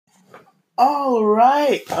All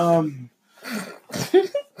right.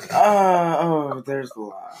 There's the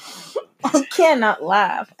laugh. I cannot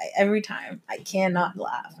laugh every time. I cannot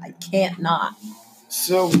laugh. I can't not.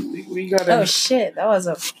 So we gotta. Oh shit! That was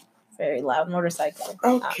a very loud motorcycle.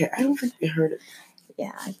 Okay, I don't think they heard it.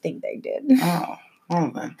 Yeah, I think they did. Oh, well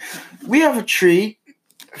then, we have a treat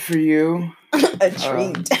for you. A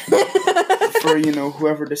treat for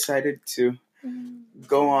whoever decided to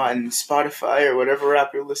go on Spotify or whatever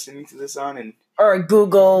app you're listening to this on, and or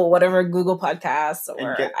Google, whatever Google Podcasts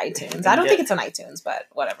or iTunes. I don't think it's on iTunes, but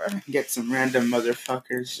whatever. Get some random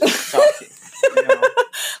motherfuckers just talking.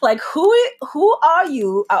 Like who are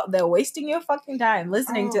you out there wasting your fucking time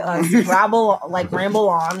listening to us ramble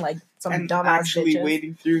on like some dumbass actually bitches.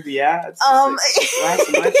 wading through the ads. Last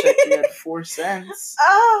time I checked, we had 4 cents.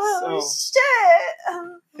 Oh shit!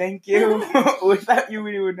 Thank you. Without you,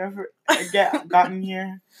 we would never gotten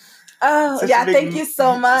here. Oh thank you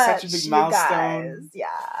so much. Such a big milestone. Guys.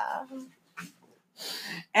 Yeah.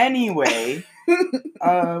 Anyway,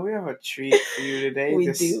 we have a treat for you today.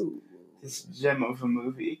 We do. This gem of a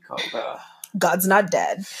movie called God's Not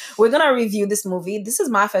Dead. We're gonna review this movie. This is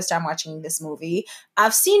my first time watching this movie.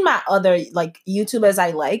 I've seen my other YouTubers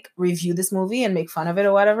I review this movie and make fun of it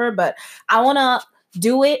or whatever, but I wanna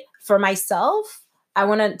do it for myself. I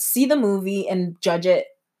wanna see the movie and judge it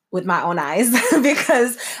with my own eyes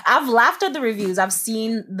because I've laughed at the reviews. I've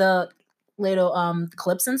seen the little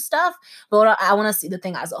clips and stuff, but I wanna see the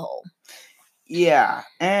thing as a whole. Yeah,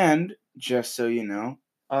 and just so you know,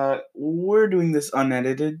 we're doing this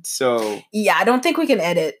unedited, so... Yeah, I don't think we can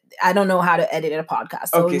edit. I don't know how to edit a podcast.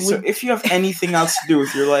 So so if you have anything else to do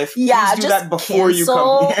with your life, please do just that before you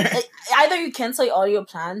come here. Either you cancel all your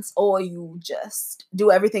plans or you just do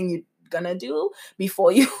everything you're gonna do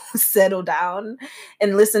before you settle down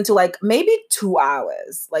and listen to maybe 2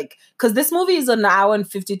 hours. Because this movie is 1 hour and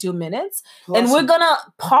 52 minutes. Plus, and we're gonna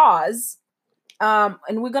pause.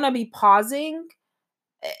 And we're gonna be pausing...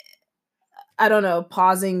 I don't know,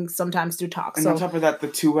 pausing sometimes to talk. And on top of that, the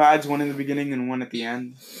 2 ads, one in the beginning and one at the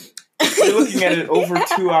end. You're looking at an over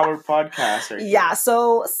 2 hour podcast right Yeah,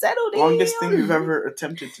 so settle down. Longest thing we've ever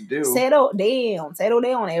attempted to do. Settle down.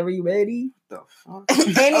 Are you ready? The fuck?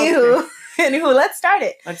 Anywho, let's start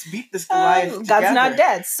it. Let's beat this Goliath together. God's Not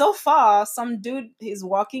Dead. So far, some dude is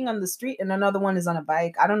walking on the street and another one is on a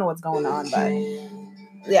bike. I don't know what's going on, but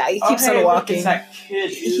yeah, he keeps on walking. Look, that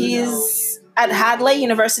kid. He's at Hadley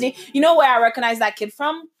University. You know where I recognize that kid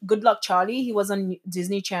from? Good Luck Charlie. He was on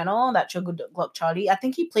Disney Channel. That show, Good Luck Charlie. I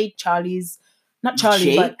think he played not Charlie,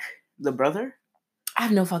 Jake, but the brother. I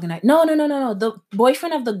have no fucking idea. No. The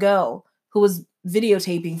boyfriend of the girl who was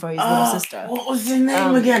videotaping for his little sister. What was his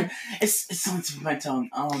name again? It's on the tip of my tongue.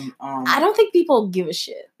 I don't think people give a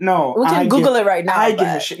shit. No, we can Google it right now. I give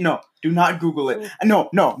a shit. No, do not Google it. No.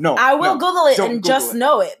 I will Google it and just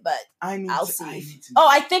know it, but I'll see.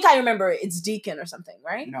 I think I remember it. It's Deacon or something,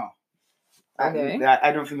 right? No. Okay.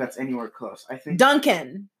 I don't think that's anywhere close. I think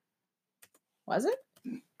Duncan. Was it?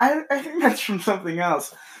 I think that's from something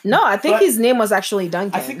else. No, I think his name was actually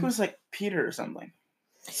Duncan. I think it was Peter or something.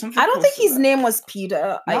 I don't think his name was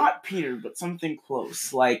Peter. Not Peter, but something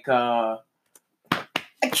close. I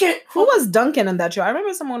can't. Who was Duncan in that show? I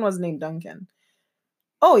remember someone was named Duncan.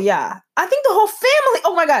 Oh, yeah. I think the whole family...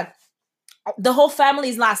 Oh, my God. The whole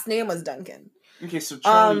family's last name was Duncan. Okay, so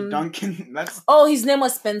Charlie Duncan... That's... Oh, his name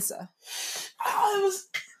was Spencer. Oh, it was...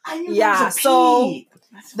 I knew yeah, it was a P. So...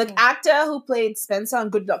 The actor who played Spencer on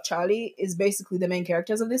Good Luck Charlie is basically the main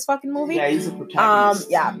characters of this fucking movie. Yeah, he's the protagonist.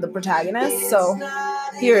 The protagonist. So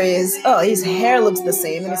here he is. Oh, his hair looks the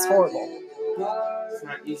same and it's horrible. It's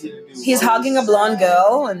not easy to do. He's hugging a blonde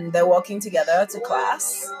girl and they're walking together to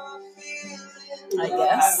class. I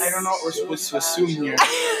guess. I don't know what we're supposed to assume here.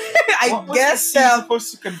 I guess they're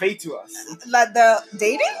supposed to convey to us. Like the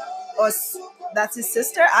dating? Or that's his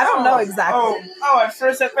sister? I don't know exactly. At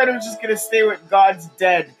first I thought it was just going to stay with God's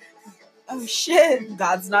dead. Oh shit,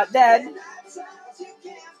 God's not dead.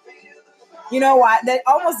 You know what? They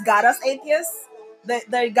almost got us atheists.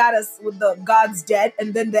 They got us with the God's dead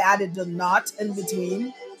and then they added the not in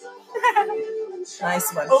between.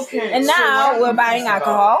 Nice one. Okay. And now we're buying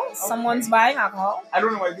alcohol. Someone's buying alcohol. I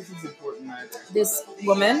don't know why this is important either. This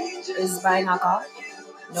woman is buying alcohol.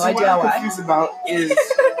 No What idea I'm why. confused about is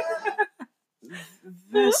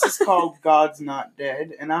this is called God's Not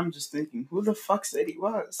Dead, and I'm just thinking, who the fuck said he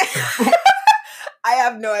was? I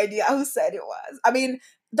have no idea who said it was. I mean,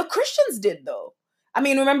 the Christians did though. I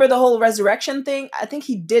mean, remember the whole resurrection thing? I think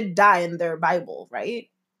he did die in their Bible, right?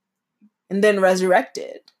 And then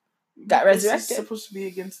resurrected. Got resurrected. This is supposed to be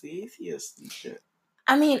against the atheists and shit.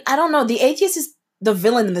 I mean, I don't know. The atheist is the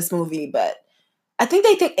villain in this movie, but I think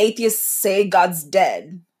they think atheists say God's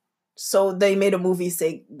dead. So they made a movie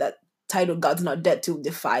say that titled God's Not Dead to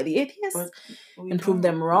defy the atheists and prove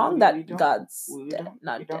them wrong that God's dead,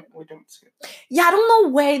 not dead. We don't skip. Yeah, I don't know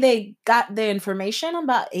where they got their information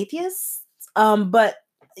about atheists. But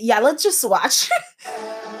yeah, let's just watch.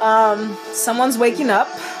 Someone's waking up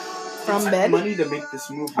from It's bed. money to make this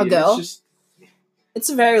movie. A girl. It's It's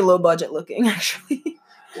very low budget looking, actually.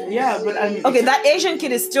 yeah, but I mean, Okay, that Asian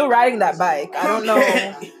kid is still riding that bike. I don't know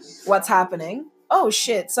Okay. what's happening. Oh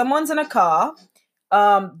shit! Someone's in a car.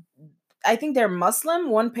 I think they're Muslim.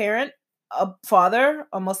 One parent, a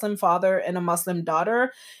Muslim father, and a Muslim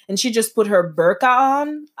daughter, and she just put her burqa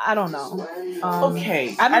on. I don't know.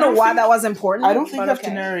 Okay. I don't know why that was important. I don't think but you have to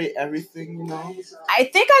okay. narrate everything, you know. I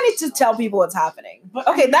think I need to tell people what's happening. But-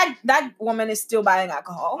 Okay, that woman is still buying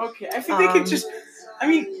alcohol. Okay, I think they could just. I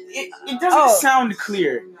mean, it doesn't Oh. sound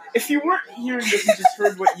clear. If you weren't hearing this, you just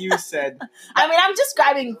heard what you said. I mean, I'm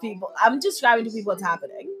describing people. I'm describing to people what's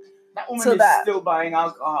happening. That woman So is that- still buying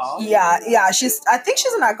alcohol. Yeah. I think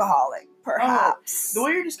she's an alcoholic, perhaps. The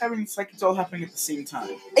way you're describing it's like it's all happening at the same time.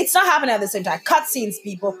 It's not happening at the same time. Cutscenes,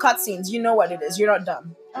 people. Cutscenes. You know what it is. You're not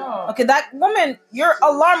dumb. Oh. Okay, that woman, your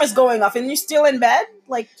alarm is going off and you're still in bed?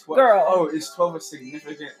 Like, girl. Oh, is 12 a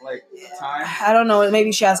significant time? I don't know.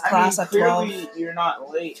 Maybe she has class at 12. Clearly you're not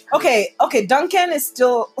late. Okay, Duncan is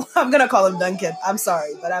still... I'm going to call him Duncan. I'm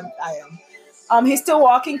sorry, but I am. He's still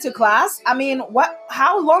walking to class. I mean,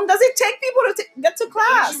 how long does it take people to get to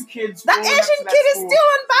class? That Asian kid is still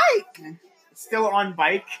on bike. Still on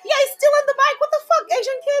bike? Yeah, he's still on the bike. What the fuck,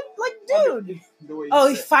 Asian kid? Like, dude. The way you Oh,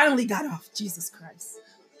 he said. finally got off. Jesus Christ.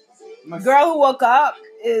 Must- Girl who woke up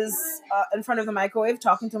is in front of the microwave,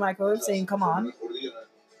 talking to the microwave, saying, come on.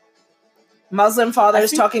 Muslim father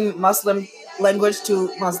is talking Muslim language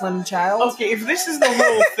to Muslim child. Okay, if this is the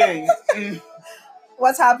whole thing,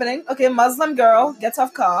 What's happening? Okay, Muslim girl gets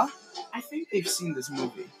off car. I think they've seen this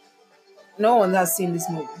movie. No one has seen this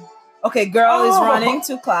movie. Okay, girl is Oh. running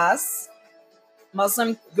to class.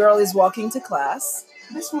 Muslim girl is walking to class.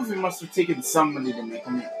 This movie must have taken some money to make. I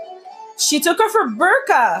mean, She took her for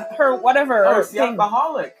burqa, her whatever. oh, her it's the thing.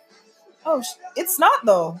 alcoholic. Oh, it's not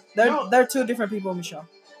though. No. They're two different people, Michelle.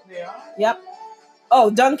 They are? Yep. Oh,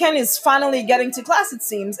 Duncan is finally getting to class, it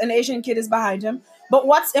seems. An Asian kid is behind him. But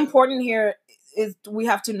what's important here is we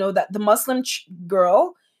have to know that the Muslim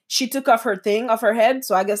girl, she took off her thing off her head,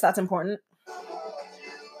 so I guess that's important.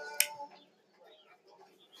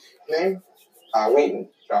 Name? Wheaton.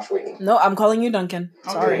 Josh Wheaton. No, I'm calling you Duncan.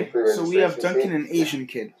 Sorry. Okay, so we have Duncan, an Asian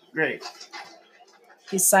kid. Great.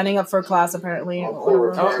 He's signing up for class, apparently. Oh, or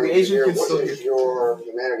whatever. Oh, the Asian kid's What still is your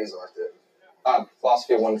humanities elective?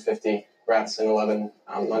 Philosophy 150. Rats in 11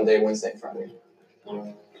 on Monday, Wednesday, and Friday.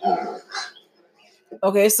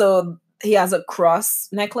 Okay, so he has a cross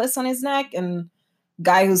necklace on his neck, and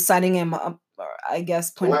guy who's signing him up, or I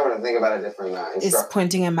guess You might want to think about a different is instructor.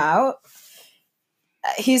 pointing him out.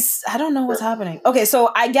 I don't know what's happening. Okay, so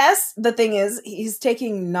I guess the thing is he's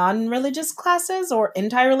taking non-religious classes or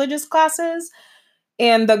anti-religious classes,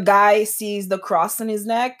 and the guy sees the cross on his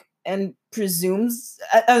neck and presumes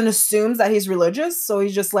and assumes that he's religious, so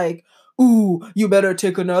he's just like, ooh, you better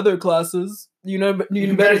take another classes. You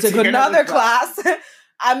better take another class.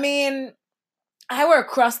 I mean, I wear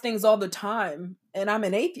cross things all the time, and I'm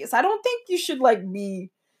an atheist. I don't think you should be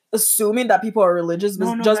assuming that people are religious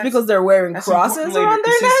just because they're wearing crosses around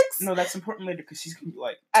their necks. No, that's important later because he's gonna be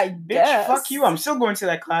like, I bitch, guess. fuck you, I'm still going to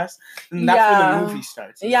that class. And that's where the movie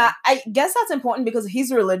starts. you know? Yeah, I guess that's important because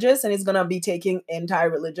he's religious and he's gonna be taking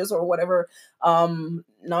anti-religious or whatever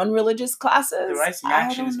non-religious classes. The rising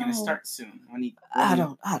action is gonna start soon. I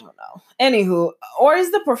don't know. Anywho, or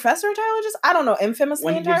is the professor anti-religious? I don't know. Infamously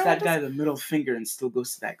when he gives that anti-religious. guy the middle finger and still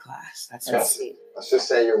goes to that class. That's Yes. what. Let's just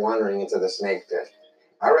say you're wandering into the snake pit.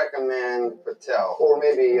 I recommend Patel, or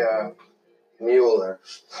maybe Mueller.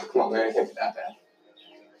 Come on, man, it can't be that bad.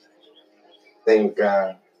 Think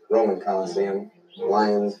Roman Colosseum,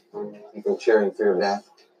 lions, people cheering for your death.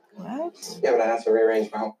 What? Yeah, but I have to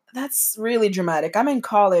rearrange my. That's really dramatic. I'm in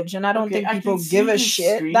college and I don't Okay, think I people can give see a the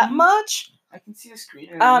shit screen. that much. I can see the screen,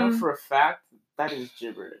 and I know Um, for a fact that is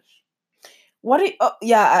gibberish.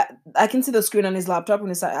 I can see the screen on his laptop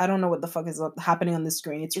and it's I don't know what the fuck is happening on this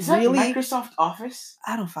screen. It's Is really that Microsoft Office?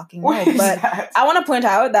 I don't fucking What know. is But that? I want to point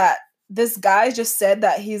out that this guy just said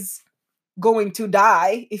that he's going to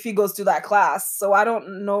die if he goes to that class. So I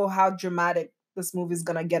don't know how dramatic this movie's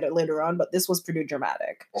gonna get it later on, but this was pretty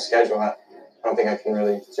dramatic. I'll schedule that. I don't think I can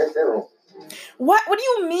really. It's your funeral. What do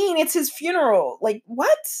you mean it's his funeral? Like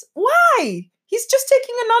what? Why? He's just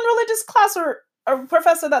taking a non-religious class or a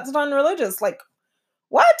professor that's non-religious. Like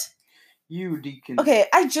what? You, Deacon. Okay,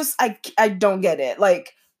 I don't get it.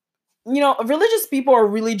 Like, religious people are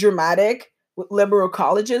really dramatic with liberal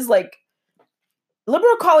colleges. Like,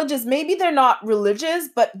 liberal colleges, maybe they're not religious,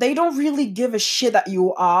 but they don't really give a shit that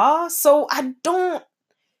you are. So I don't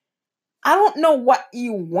know what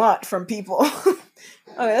you want from people.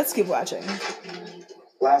 Okay, let's keep watching.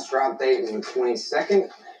 Last drop date is the 22nd.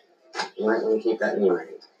 You might want to keep that in mind.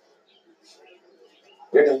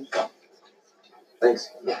 You're done. Thanks.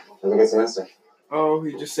 Have a good semester. Oh,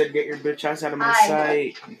 he just said, "Get your bitch ass out of my Hi.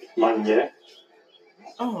 sight." Monday.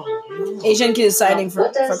 Oh, no. Asian kid is citing for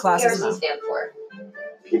What does classes PRC now. stand for?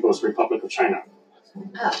 People's Republic of China.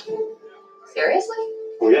 Oh. Seriously?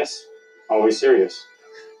 Oh, yes. Always serious.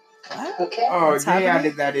 What? Okay. Oh, What's they happening?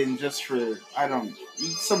 added that in just for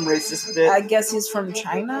some racist bit. I guess he's from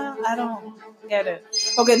China. I don't get it.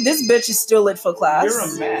 Okay, this bitch is still lit for class. You're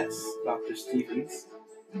a mess, Dr. Stevens.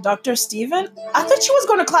 Dr. Steven? I thought she was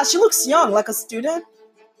going to class. She looks young, like a student.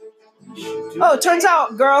 Oh, it turns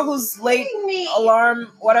out girl who's late,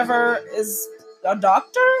 alarm, whatever, is a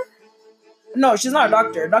doctor? No, she's not a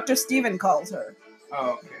doctor. Dr. Steven called her.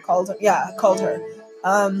 Oh, okay. Called her.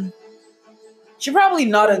 She probably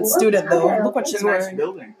not a student though. Look what It's she's a nice wearing.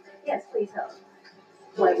 building. Yes, please help.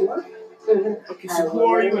 White Wolf? Okay, so who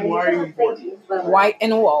are you and why are you important? White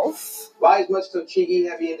and Wolf. Buy as much Tochigi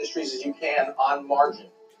Heavy Industries as you can on margin.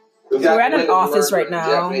 We've So we're at an Linda office Merger, right and the now.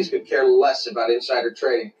 Japanese could care less about insider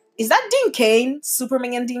trading. Is that Dean Cain?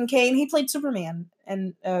 Superman Dean Cain? He played Superman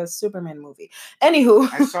in a Superman movie. Anywho.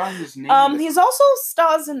 I saw his name. He's also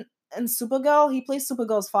stars in Supergirl. He plays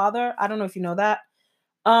Supergirl's father. I don't know if you know that.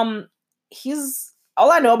 He's all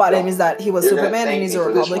I know about him is that he was You're gonna Superman and thank he's me a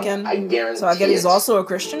for this one. Republican. I guarantee So I guess he's it. also a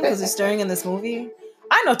Christian because he's starring in this movie.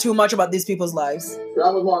 I know too much about these people's lives.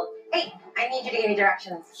 Drop with Mark. Hey, I need you to give me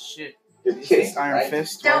directions. Shit. You're Is kidding, this Iron right?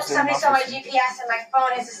 Fist? Don't Where's the somebody saw my office? GPS and my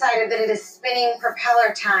phone has decided that it is spinning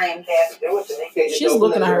propeller time. Can't do it. Then they She's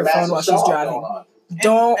looking at her phone while she's driving.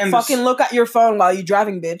 Don't and fucking look at your phone while you're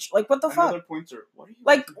driving, bitch. Like, what the Another fuck? pointer. What are you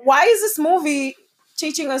Like, looking at? why is this movie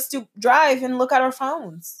teaching us to drive and look at our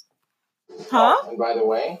phones? Huh? And by the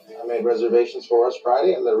way, I made reservations for us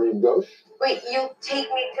Friday at La Rive Gauche. Wait, you'll take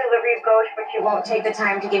me to La Rive Gauche, but you won't take the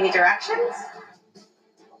time to give me directions?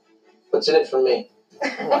 What's in it for me?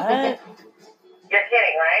 What? You're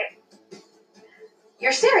kidding, right?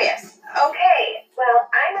 You're serious. Okay, well,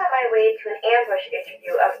 I'm on my way to an ambush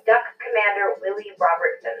interview of Duck Commander Willie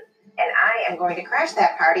Robertson, and I am going to crash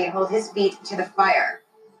that party and hold his feet to the fire.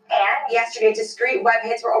 And yesterday's discreet web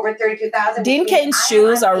hits were over 32,000. Dean Cain's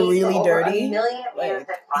shoes are really dirty. Like,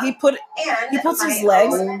 He puts his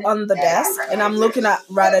legs on the desk, and I'm looking at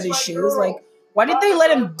his shoes. Like, why did they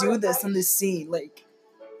let him do this in this scene? Like,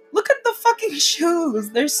 look at the fucking shoes.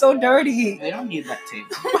 They're so dirty. They don't need that tape.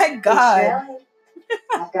 Oh my god.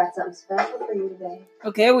 I've got something special for you today.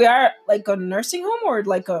 Okay, we are like a nursing home or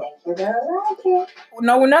like a... Think you're gonna like it.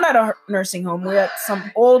 No, we're not at a nursing home. We're at some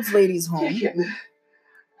old lady's home.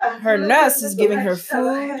 Her nurse is giving her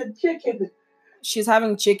food. She's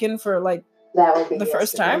having chicken for like That would be the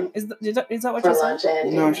first time. Is that what for you said? lunch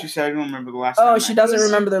and No, she said I don't remember the last time. Oh, she doesn't Yes.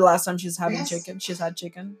 remember the last time she's having Yes. chicken. She's had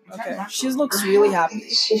chicken. Is that Okay. macaroni? She looks really happy.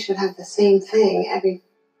 She should have the same thing every.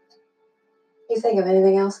 You think of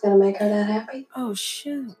anything else gonna make her that happy? Oh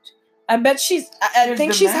shoot. I bet I She has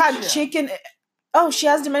think she's had dementia. chicken. Oh, she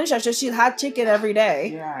has dementia, so she's had chicken every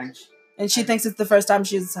day. Yeah. And she thinks it's the first time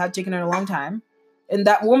she's had chicken in a long time. And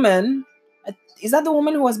that woman, is that the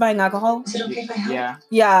woman who was buying alcohol? Is it okay if I help?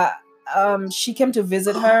 Yeah. Yeah. She came to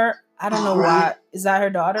visit her. I don't know why. Is that her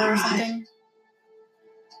daughter or something?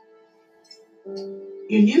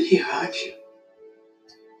 You're new here, aren't you?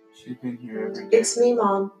 She's been here every day. It's me,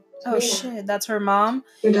 Mom. Oh shit, that's her mom.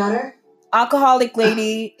 Your daughter? Alcoholic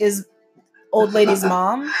lady is old lady's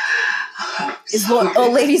mom. Is Sorry.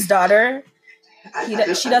 old lady's daughter.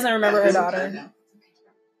 I She doesn't remember her I daughter. know.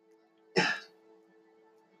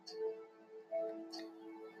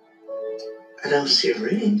 I don't see a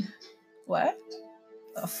ring. What?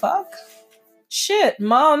 The fuck? Shit,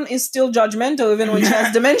 mom is still judgmental even when she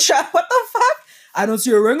has dementia. What the fuck? I don't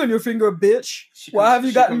see a ring on your finger, bitch. She Why comes- have you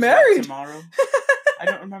she gotten comes back married? tomorrow. I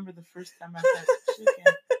don't remember the first time I had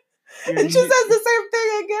chicken. You're And she new- says the same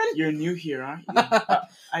thing again. You're new here, aren't you?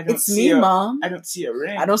 I don't It's see me, mom. I don't see a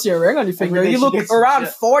ring. I don't see a ring on your finger. Every day You she look gets around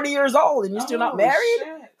shit. 40 years old and you're still not Oh, married?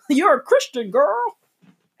 shit. You're a Christian girl.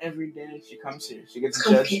 Every day she comes here, she gets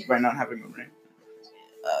judged by not having a ring.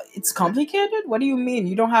 It's complicated? What do you mean?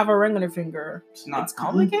 You don't have a ring on your finger. It's not It's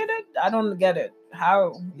complicated? I don't get it.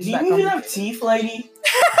 How is Do that you even have complicated? teeth, lady?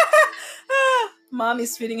 Mom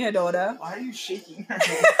is feeding her daughter. Why are you shaking her?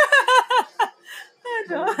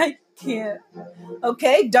 No, I can't.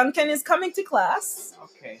 Okay, Duncan is coming to class.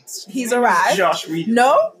 Okay. He's arrived. Josh Whedon.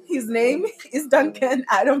 No, his name is Duncan.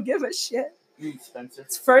 I don't give a shit. You mean Spencer.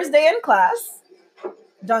 It's first day in class.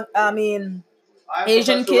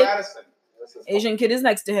 Asian kid. Asian kid is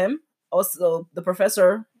next to him. Also, the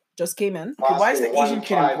professor just came in. Okay, why is the Asian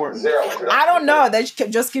kid important? I don't know. They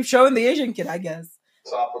just keep showing the Asian kid, I guess.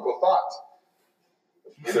 Philosophical thought.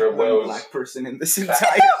 Either of One those. black person in this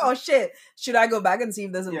entire. Oh shit! Should I go back and see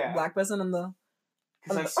if there's a Yeah. black person on the?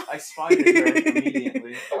 Because I spotted her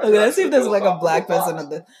immediately. Okay, let's see if there's like a black person on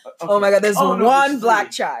the. Oh my god, there's Oh, no, one there's black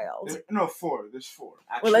three. child. No, 4. There's 4.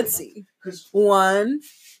 Actually. Well, let's see. 'Cause 1,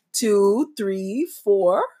 2, 3,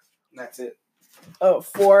 4. that's it. Oh,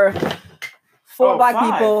 four black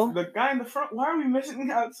 5. people. The guy in the front. Why are we missing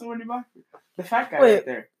out so many black people? The fat guy Wait. right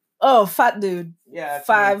there. Oh, fat dude. Yeah. That's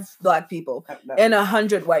 5 black people That- and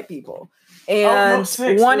 100 white people, Oh, and no,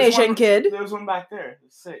 6. one There's Asian kid. There was one back there.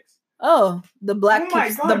 There's 6. Oh, the black Oh my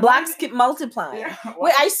keeps God, the blacks why- keep multiplying. Yeah.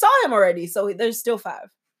 Wait, I saw him already, so there's still 5.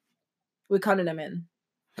 We counted them in.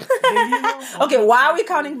 Okay, why are we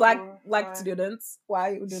counting black students? Why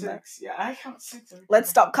are you doing that? 6. Yeah, I count 6. Let's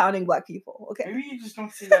stop counting black people. Okay. Maybe you just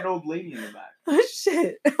don't see that old lady in the back. Oh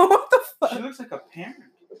shit! What the She fuck? looks like a parent.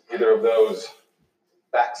 If either of those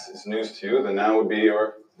facts is news to you, then now would be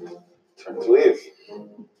your turn to leave.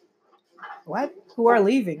 What? Who are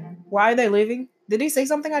leaving? Why are they leaving? Did he say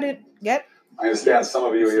something I didn't get? I understand some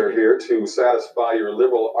of you are here to satisfy your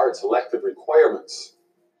liberal arts elective requirements.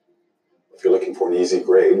 If you're looking for an easy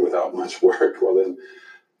grade without much work, well then,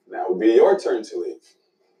 now would be your turn to leave.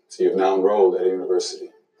 So you've now enrolled at a university.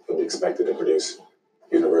 You'll be expected to produce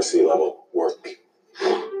university level work.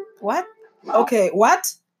 What? Okay,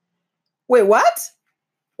 what? Wait, what?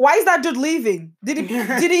 Why is that dude leaving? Did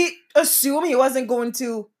he assume he wasn't going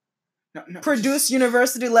to No, produce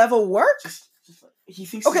university level work? Just he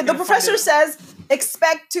thinks. Okay, he's the gonna professor find says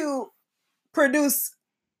expect to produce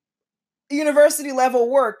university level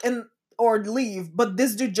work and or leave, but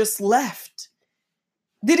this dude just left.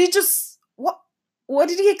 Did he just what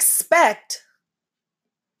did he expect?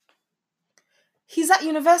 He's at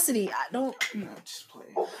university. I don't No, just play.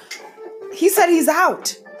 He said he's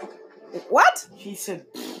out. What? He said,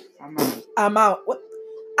 "I'm out." I'm out. What?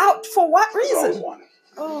 Out for what There's always reason? one.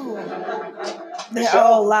 Oh. They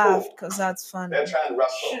all laughed because that's funny. Bertrand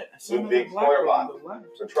Russell, Shit, I saw Ludwig another black girl Feuerbach, on the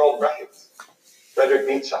left. Bertolt Brecht, Friedrich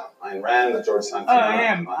Nietzsche, Ayn Rand, George Santayana. Oh,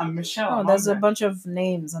 yeah, I'm Michelle. Oh, I'm there's on a that. bunch of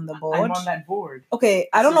names on the board. I'm on that board. Okay,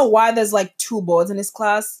 I This don't know is- why there's like 2 boards in his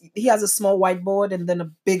class. He has a small whiteboard and then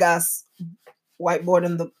a big ass whiteboard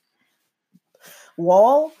in the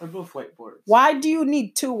wall. They're both whiteboards. Why do you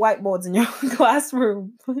need 2 whiteboards in your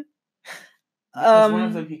classroom? Because one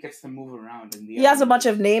of them he gets to move around, and the He has other a bunch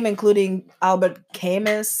of names, including Albert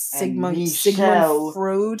Camus, Sigmund Michel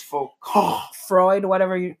Freud, Foucault. Freud,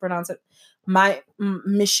 whatever you pronounce it.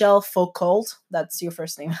 Michel Foucault, that's your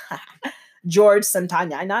first name. George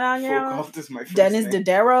Santayana, Foucault is my first Dennis name.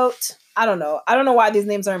 Diderot. I don't know. I don't know why these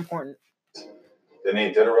names are important.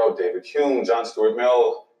 Denis Diderot, David Hume, John Stuart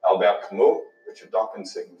Mill, Albert Camus, Richard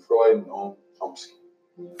Dawkins, Sigmund Freud, Noam Chomsky.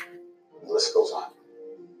 The list goes on.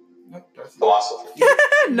 Nope, doesn't. Philosophy,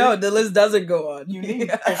 No, the list doesn't go on. You name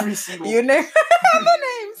every single. You name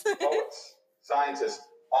the names. poets, scientists,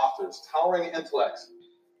 authors, towering intellects,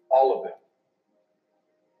 all of them.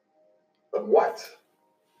 But what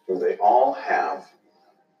do they all have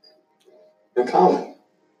in common?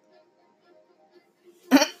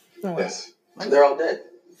 Yes, they're all dead.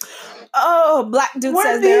 Oh, black dude Where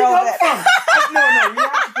says did he they're all come dead. from? No, you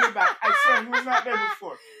have to put it back. I swear, he was not there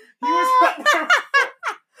before. He was not there before.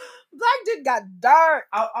 Black dude got dark.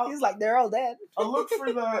 I'll He's like, they're all dead. look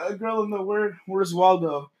for the girl in the Where's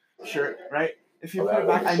Waldo shirt, right? If you Well, put it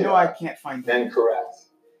that back, I would- know I can't find it. Incorrect.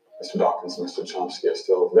 Mr. Dawkins and Mr. Chomsky are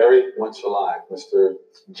still very much alive. Mr.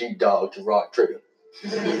 G Dog, Gerard Trigger.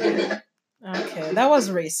 Okay, that was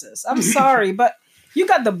racist. I'm sorry, but you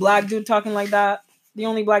got the black dude talking like that. The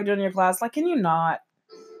only black dude in your class. Like, can you not?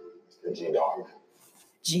 Mr. G Dog.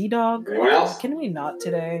 G dog? Anyone else? Can we not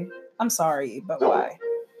today? I'm sorry, but No. why?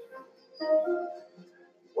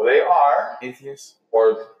 Well, they are, Atheist.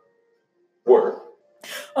 or were,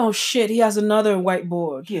 Oh shit, he has another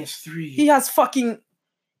whiteboard. He has 3. He has fucking.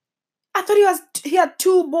 I thought he had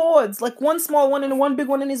 2 boards, like one small one and one big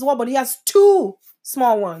one in his wall, but he has 2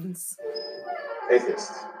 small ones.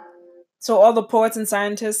 atheists. So all the poets and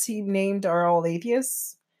scientists he named are all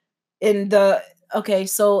atheists.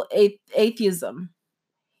 So atheism.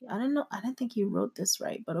 I don't know. I don't think he wrote this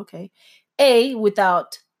right, but okay. A,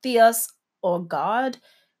 without theos or God.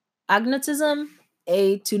 Agnotism.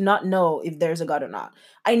 A, to not know if there's a God or not.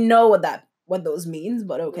 I know what what those means,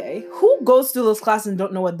 but okay. Who goes to those classes and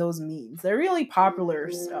don't know what those means? They're really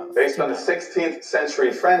popular stuff. Based on the 16th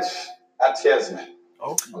century French atheisme.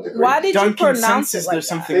 Oh. Why did Duncan you pronounce senses it like there's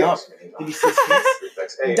that? something up. Did he say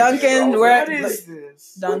sis? Duncan, What is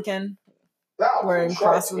this? Duncan. Now, Wearing in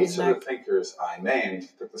short, crosses on his each of neck. the thinkers I named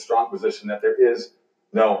took the strong position that there is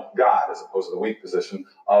no God, as opposed to the weak position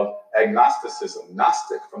of agnosticism.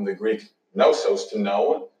 Gnostic from the Greek gnosos, to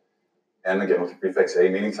know, and again with the prefix a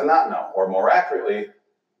meaning to not know, or more accurately,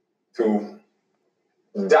 to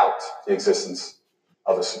doubt the existence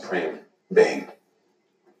of a supreme being.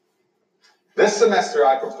 This semester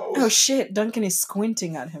I propose. Oh shit, Duncan is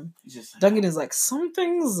squinting at him. He's just like, Duncan is like,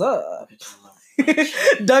 something's up. "Bitch, I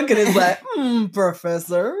love Duncan is like,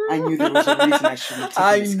 Professor. I knew there was a reason I shouldn't have taken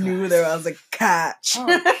I this knew class." there was a catch.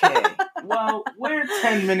 Okay. Well, we're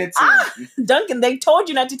 10 minutes in. Duncan, they told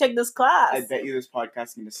you not to take this class. I bet you this podcast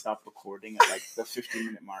is going to stop recording at like the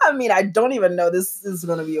 15-minute mark. I mean, I don't even know. This is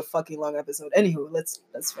going to be a fucking long episode. Anywho, let's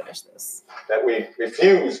finish this. That we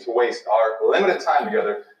refuse to waste our limited time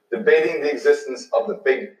together debating the existence of the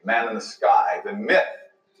big man in the sky, the myth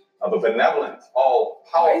of a benevolent,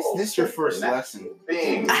 all-powerful, Why is this your first lesson?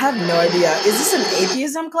 being. I have no idea. Is this an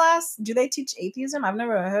atheism class? Do they teach atheism? I've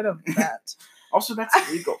never heard of that. Also, that's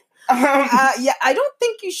illegal. Yeah, I don't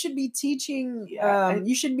think you should be teaching. Yeah,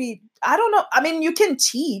 You should be. I don't know. I mean, you can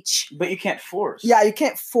teach. But you can't force. Yeah, you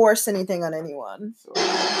can't force anything on anyone. So,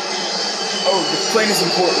 the plane is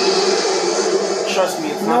important. Trust me,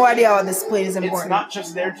 it's No not. idea how this plane is It's important. not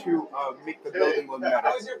just there to make the building look better.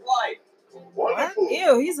 How was your flight? What?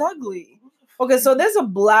 Ew, he's ugly. Okay, so there's a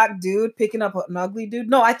black dude picking up an ugly dude.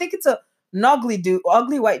 No, I think it's a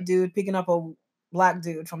ugly white dude picking up a black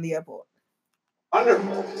dude from the airport.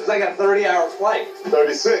 Wonderful. It's like a 30-hour flight.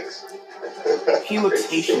 36. He looks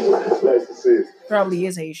Haitian. Nice to see you. Probably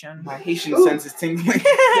is Haitian. My Haitian sense is tingling.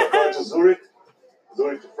 Going to Zurich,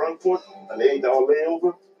 Zurich to Frankfurt, an 8-hour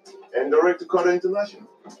layover, and direct to Qatar International.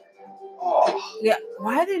 Oh, Yeah,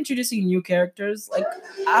 why are they introducing new characters? Like,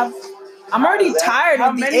 I'm already tired How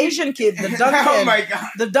of the many- Asian kid, the Duncan, Oh my god.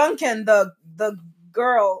 the Duncan, the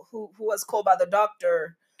girl who was called by the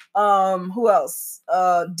doctor. Who else?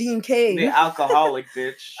 Dean Cain. The alcoholic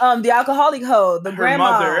bitch. The alcoholic hoe, the Her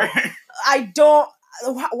grandma. mother. I don't.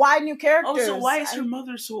 Why new characters? Also, why is her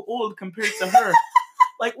mother so old compared to her?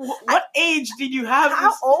 Like, what age did you have? How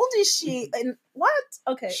this? old is she? And what?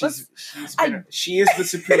 Okay, She is the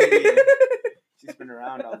supreme being. She's been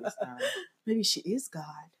around all this time. maybe she is God.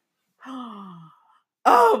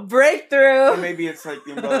 Oh, breakthrough! Or maybe it's like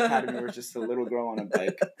the Umbrella Academy where it's just a little girl on a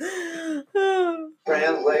bike.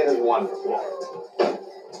 translate is wonderful.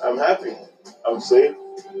 I'm happy, I'm safe,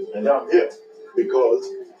 and I'm here because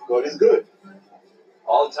God is good.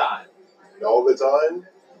 All the time. All the time.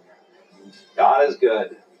 God is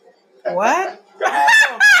good. What? What the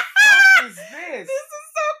fuck is this? This is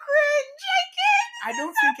so cringe. I I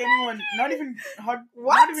don't think anyone, not even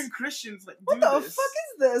What? not even Christians, like What do the this. fuck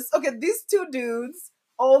is this? Okay, these two dudes,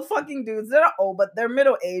 old fucking dudes. They're not old, but they're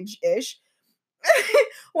middle age ish.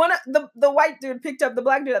 The white dude picked up the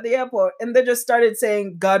black dude at the airport, and they just started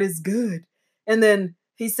saying God is good, and then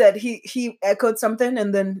he said he echoed something,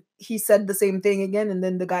 and then he said the same thing again, and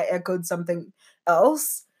then the guy echoed something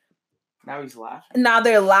else. Now he's laughing. Now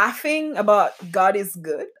they're laughing about God is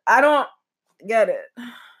good. I don't get it.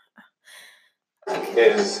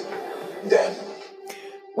 Is dead.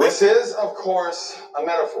 This is, of course, a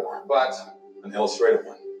metaphor, but an illustrative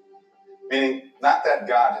one. Meaning, not that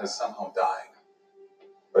God has somehow died,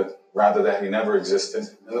 but rather that he never existed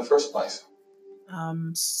in the first place.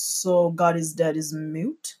 So God is dead is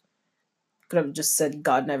mute. Could have just said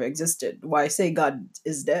God never existed. Why say God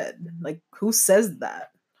is dead? Like, who says that?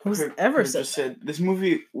 Who's ever said just said this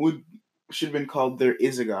movie should have been called "There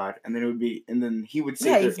Is a God," and then it would be, and then he would say,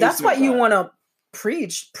 Yeah, "There if that's is no what you God." want to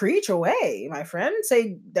preach away, my friend.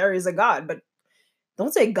 Say there is a God, but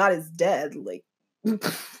don't say God is dead. Like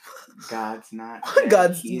God's not.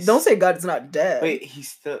 Dead. don't say God's not dead. Wait,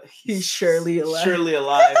 he's surely alive. Surely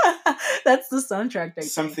alive. That's the soundtrack. They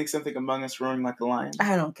something among us roaring like a lion.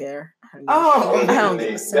 I don't care. I don't Oh! I don't In give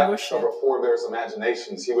the a single depths shit. of a forebear's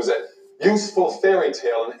imaginations, he was a useful fairy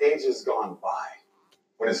tale in ages gone by,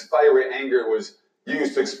 when his fiery anger was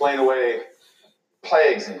used to explain away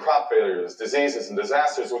plagues and crop failures, diseases and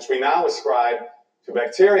disasters, which we now ascribe to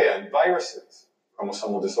bacteria and viruses,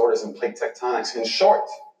 chromosomal disorders and plate tectonics. In short,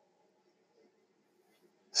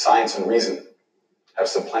 science and reason have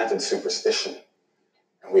supplanted superstition,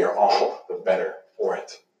 and we are all the better for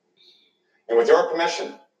it. And with your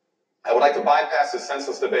permission, I would like to bypass this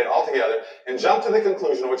senseless debate altogether and jump to the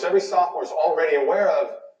conclusion, which every sophomore is already aware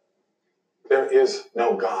of. There is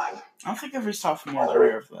no God. I don't think every sophomore is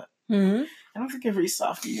aware of that. Hmm? I don't think every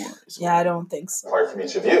sophomore is aware. Yeah, I don't think so. Apart from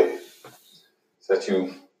each of you, is that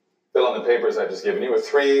you fill in the papers I've just given you with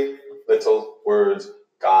 3 little words: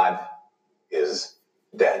 God is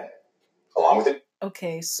dead. Along with it,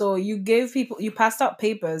 Okay, so you passed out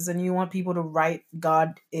papers and you want people to write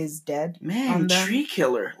 "God is dead" Man, on them? tree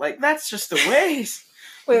killer. Like, that's just a waste.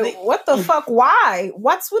 Wait, They- what the fuck? Why?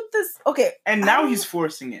 What's with this? Okay, And now he's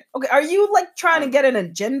forcing it. okay. Are you like trying to get an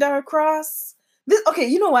agenda across? Okay,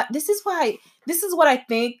 you know what? This is what I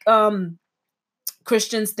think.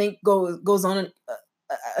 Christians think goes on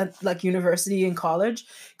at like university and college,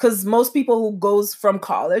 because most people who goes from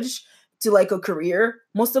college to like a career,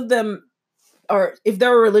 most of them are, if they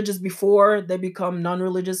were religious before, they become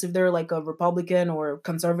non-religious. If they're like a Republican or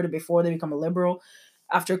conservative before, they become a liberal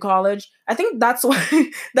after college. I think that's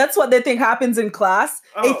what they think happens in class.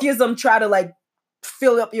 Oh. Atheism try to like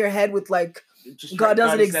fill up your head with like Just God write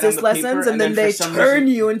doesn't is dead on exist the lessons, paper, and then for they some turn reason,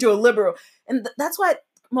 you into a liberal. And that's why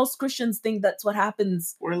most Christians think that's what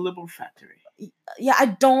happens. We're a liberal factory. Yeah, I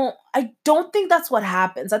don't think that's what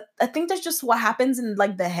happens. I think that's just what happens in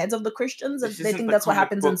like the heads of the Christians, and This they isn't think the that's what comic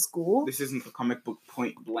happens in book. school. This isn't the comic book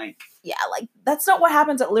point blank. Yeah, like that's not what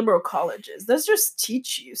happens at liberal colleges. They just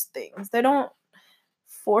teach you things. They don't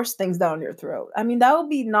force things down your throat. I mean, that would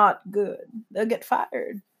be not good. They'll get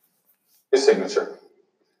fired. his signature.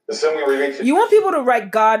 Assuming we reach You want people to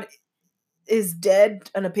write "God is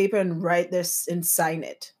dead" on a paper and write this and sign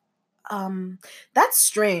it. That's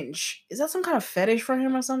strange. Is that some kind of fetish for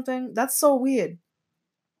him or something? That's so weird.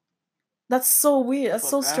 That's so weird. That's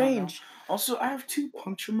so Look, I don't know. strange. Also, I have 2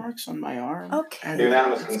 puncture marks on my arm. Okay. and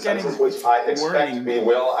unanimous it's getting consensus, which I expect worrying.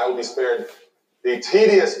 I will be spared the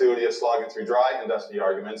tedious duty of slogging through dry and dusty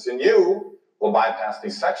arguments, and you will bypass the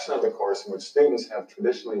section of the course in which students have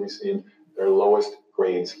traditionally received their lowest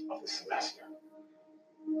grades of the semester.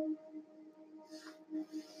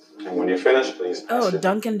 And when you finish, please pass Oh, your-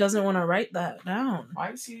 Duncan doesn't want to write that down.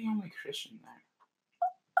 Why is he the only Christian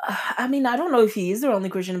there? I mean, I don't know if he is the only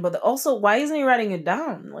Christian, but also, why isn't he writing it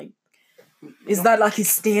down? Like, is No. that like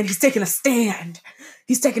he's taking a stand?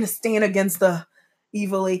 He's taking a stand against the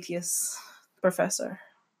evil atheist professor.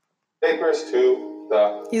 papers to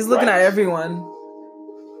the He's looking right. at everyone.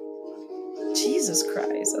 Jesus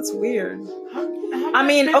Christ, that's weird. I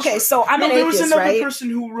mean, okay, so I'm an there was atheist, another right? person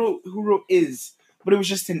who wrote is, but it was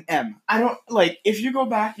just an M. I don't like. If you go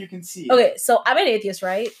back, you can see. Okay, so I'm an atheist,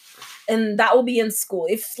 right? And that will be in school.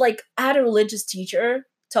 If like I had a religious teacher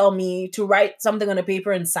tell me to write something on a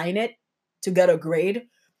paper and sign it to get a grade,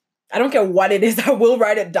 I don't care what it is, I will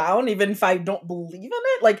write it down, even if I don't believe in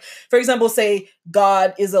it. Like, for example, say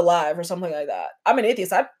God is alive or something like that. I'm an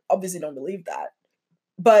atheist. I obviously don't believe that.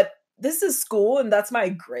 But this is school and that's my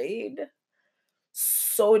grade.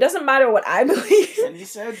 So it doesn't matter what I believe. And he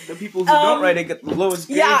said the people who don't write it get the lowest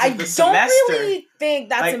grades Yeah, I of the don't semester. really think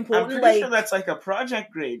that's Like, important. I'm pretty Like, sure that's like a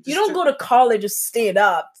project grade. you don't go to college just stand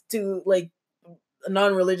up to like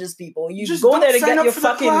non-religious people. You just go don't there to sign get up your for the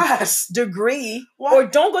fucking class. degree, What? or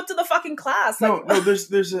don't go to the fucking class. Like, No,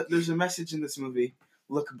 there's a message in this movie.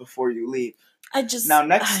 Look before you leave. I just Now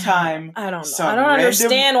next time, I don't know. some I don't random-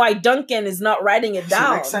 understand why Duncan is not writing it So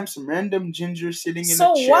down. next time, some random ginger sitting in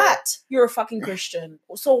So a chair. what? You're a fucking Christian.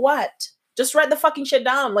 So what? Just write the fucking shit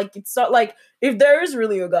down. Like, it's not like if there is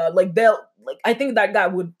really a God, like they'll like I think that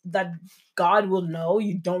God will know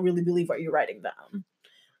you don't really believe what you're writing down.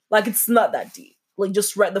 Like, it's not that deep. Like,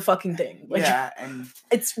 just read the fucking thing. Like, Yeah, and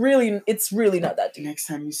it's really not that deep. next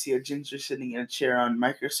time you see a ginger sitting in a chair on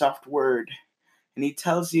Microsoft Word, and he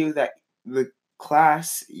tells you that the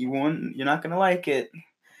class you're not gonna like it,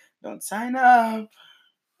 don't sign up.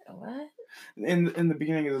 What? In the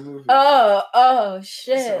beginning of the movie. Oh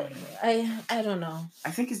shit. So- I don't know.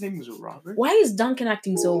 I think his name was Robert. Why is Duncan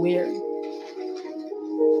acting so weird?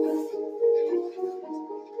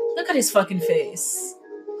 Look at his fucking face.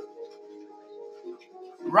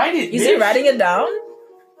 Write it. Is he writing it down?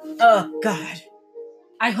 Oh god.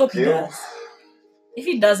 I hope he Yeah. does. If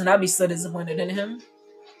he doesn't, I'll be so disappointed in him.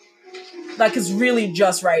 Like, it's really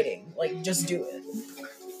just writing. Like, just do it.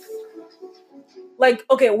 Like,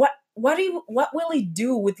 okay, what will he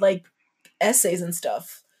do with like essays and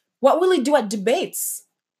stuff? What will he do at debates?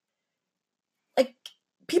 Like,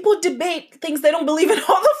 people debate things they don't believe in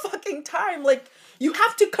all the fucking time. Like, you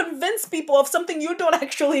have to convince people of something you don't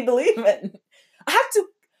actually believe in. I had to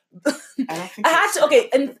okay,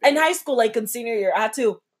 in high school, like in senior year, I had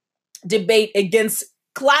to debate against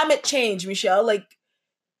climate change, Michelle. Like,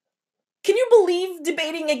 Can you believe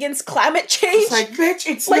debating against climate change? It's like, bitch, it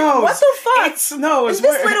Like, snows. what the fuck? It snows. And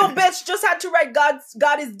this little bitch just had to write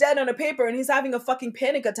God is dead on a paper and he's having a fucking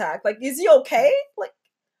panic attack. Like, is he okay? Like,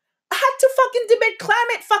 I had to fucking debate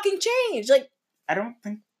climate fucking change. Like, I don't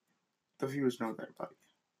think the viewers know that about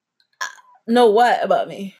you. know what about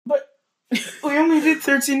me? But we only did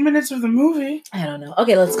 13 minutes of the movie. I don't know.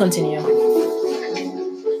 Okay, let's continue.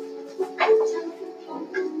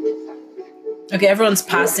 Okay, everyone's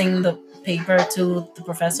passing the paper to the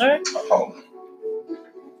professor. Oh.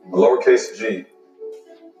 A lowercase g.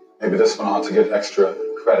 Maybe this one ought to get extra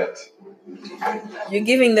credit. You're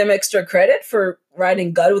giving them extra credit for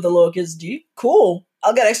writing God with a lowercase g? Cool.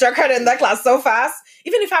 I'll get extra credit in that class so fast.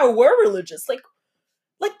 Even if I were religious. Like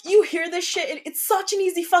you hear this shit, it's such an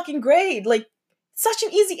easy fucking grade. Like, such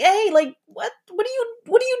an easy A. Like, what are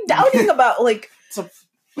you doubting about? Like,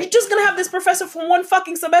 you're just gonna have this professor for one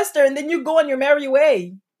fucking semester and then you go on your merry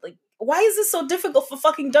way. Like, why is this so difficult for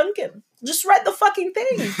fucking Duncan? Just write the fucking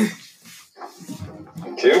thing.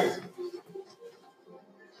 Thank you.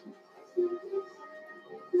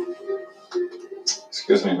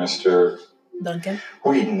 Excuse me, Mr. Duncan?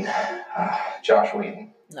 Whedon. Josh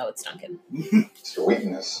Whedon. No, it's Duncan. Mr.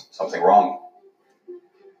 Wheaton, is something wrong?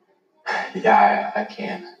 Yeah, I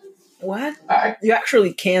can. What? I You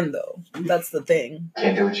actually can, though. That's the thing.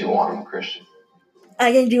 can't do what you want. I'm a Christian.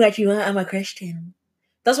 I can do what you want. I'm a Christian.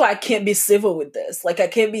 That's why I can't be civil with this. Like, I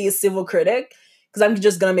can't be a civil critic because I'm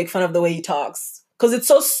just gonna make fun of the way he talks. Because it's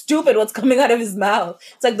so stupid what's coming out of his mouth.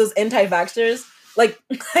 It's like those anti-vaxxers. Like,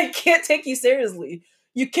 I can't take you seriously.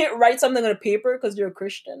 You can't write something on a paper because you're a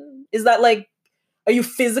Christian. Is that like, are you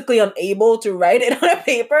physically unable to write it on a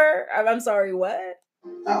paper? I'm sorry, what?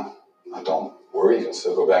 No, don't worry. You can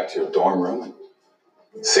still go back to your dorm room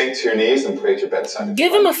and sink to your knees and pray at your bedside.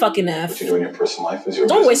 Give him a fucking F. What you do in your personal life is your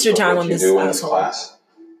Don't business, waste your but time what on you this do in this asshole. class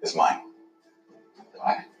is mine.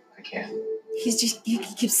 I can't. He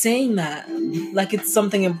keeps saying that. Like it's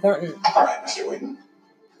something important. All right, Mr. Wheaton.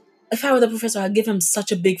 If I were the professor, I'd give him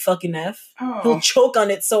such a big fucking F. Oh. He'll choke on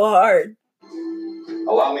it so hard.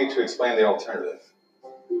 Allow me to explain the alternative.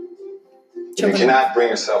 You Choke on it. cannot bring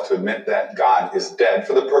yourself to admit that God is dead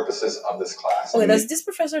for the purposes of this class. Okay, does this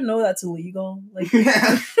professor know that's illegal? Like,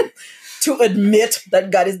 to admit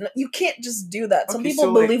that God is not, you can't just do that. Some Okay, people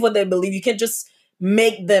so, like- believe what they believe. You can't just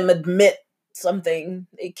make them admit something.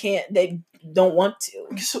 They don't want to.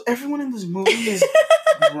 Okay, so everyone in this movie is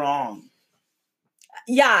wrong.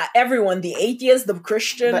 Yeah, everyone. The atheist, the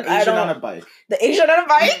Christian, The I Asian don't on a bike. the Asian on a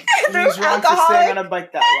bike, He's the wrong for staying alcoholic, on a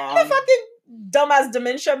bike that the long. fucking dumbass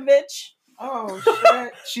dementia bitch. Oh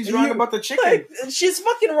shit! She's wrong You- about the chicken. Like, she's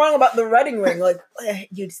fucking wrong about the wedding ring. Like,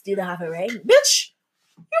 you still don't have a ring, bitch.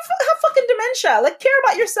 You have fucking dementia. Like, care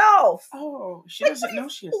about yourself. Oh, she Like, doesn't know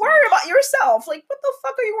she has. Worry about yourself. Like, what the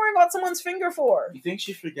fuck are you worrying about someone's finger for? You think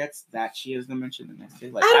she forgets that she has dementia the next day?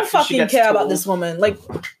 Like, I don't after she fucking gets care about told- this woman. Like,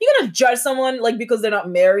 you're gonna judge someone like because they're not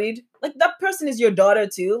married. Like, that person is your daughter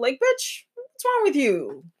too. Like, bitch, what's wrong with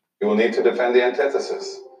you? You will need to defend the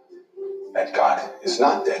antithesis. That God is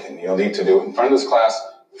not dead, and you'll need to do it in front of this class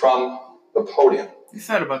from the podium. You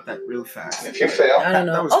thought about that real And fast. if you fail, I don't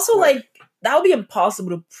that know. was Also, quick. like, that would be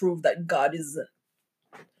impossible to prove that God isn't.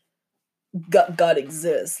 God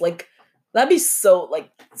exists. Like, that'd be so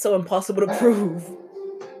impossible to prove.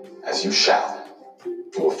 as you shall,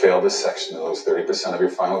 you will fail this section and lose 30% of your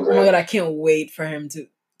final Oh grade. my god, I can't wait for him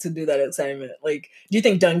to do that assignment. Like, do you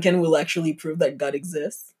think Duncan will actually prove that God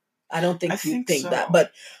exists? I don't think I you think think so. that,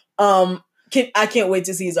 but I can't wait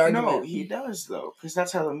to see his argument. No, he does though, because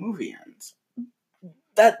that's how the movie ends.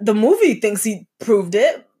 That the movie thinks he proved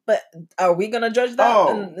it, but are we gonna judge that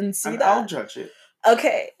Oh, and see and that? I'll judge it.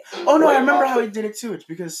 Okay. Oh no, Wait, I remember Mom. how he did it too. It's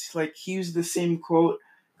because like he used the same quote,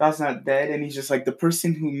 "God's not dead," and he's just like the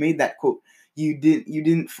person who made that quote. You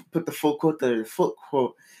didn't put the full quote there. The full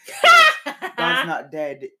quote, "God's not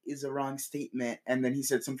dead" is a wrong statement, and then he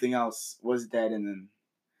said something else was dead, and then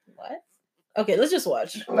What? Okay, let's just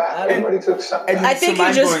watch. Not I don't- ready to accept and that. then I think so you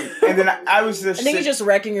I'm just- going, and then I was just I think you're just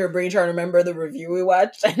wrecking your brain trying to remember the review we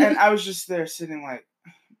watched. and I was just there sitting like,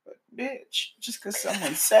 but bitch, just because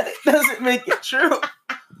someone said it doesn't make it true.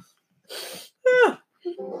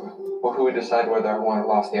 Well, who would decide whether I won or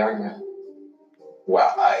lost the argument?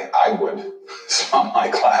 Well, I would. It's not my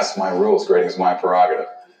class, my rules. Grading's my prerogative.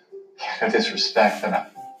 No disrespect,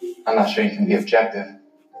 but I'm not sure you can be objective.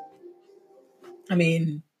 I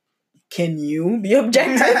mean, can you be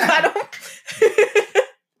objective? I don't.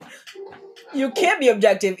 You can't be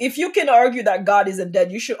objective. If you can argue that God isn't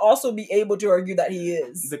dead, you should also be able to argue that he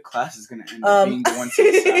is. The class is gonna end up being the one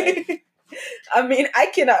to decide. I mean, I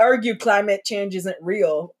can argue climate change isn't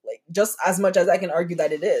real, like just as much as I can argue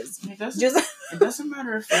that it is. It doesn't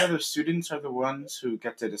matter if the other students are the ones who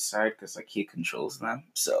get to decide, because like he controls them.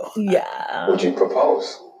 So yeah. Would you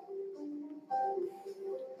propose?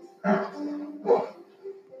 What?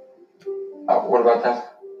 What about them?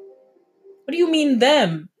 What do you mean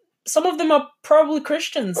them? Some of them are probably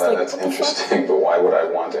Christians. Well, like, that's what the fuck? interesting, but why would I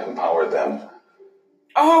want to empower them?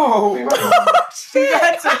 oh, Shit.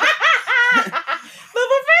 that's The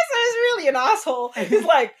professor is really an asshole. He's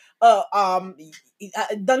like,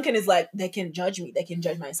 Duncan is like, they can judge me. They can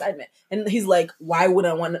judge my assignment. And he's like, why would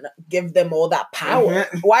I want to give them all that power?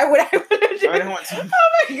 Why would I want to do Why would I want to-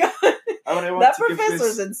 Oh my god. Why would I want That to give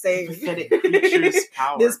professor's this insane. pathetic creatures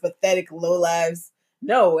power? This pathetic lowlives.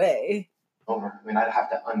 No way. Over. I mean, I'd have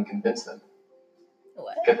to unconvince them.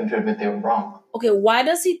 What? Get them to admit they were wrong. Okay, why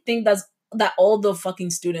does he think that all the fucking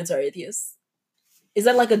students are atheists? Is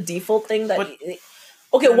that like a default thing that? But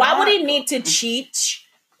Okay, they're why would not. he need to teach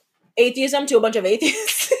atheism to a bunch of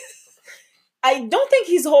atheists? I don't think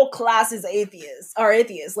his whole class is atheists.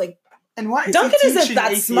 Like And why is Duncan he isn't teaching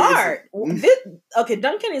that atheism? smart. Okay,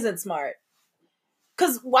 Duncan isn't smart.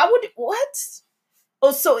 Cause why would what?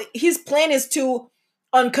 Oh, so his plan is to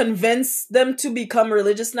unconvince them to become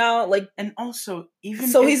religious now. Like, And also, even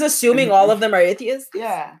so if- he's assuming and- all of them are atheists.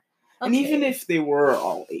 Yeah. And Okay. even if they were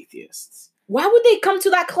all atheists, Why would they come to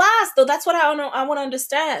that class though? That's what I want to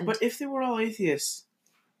understand. but if they were all atheists,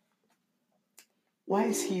 why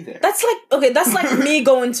is he there? That's like me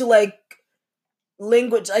going to like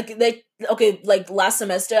language, like last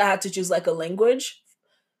semester I had to choose like a language,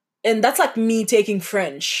 and that's like me taking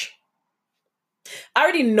French. I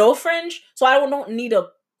already know French, so I don't need a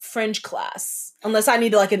French class unless I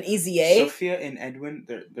need like an easy A. Sophia and Edwin,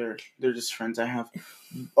 they're just friends I have,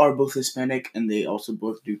 are both Hispanic, and they also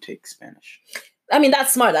both do take Spanish. I mean,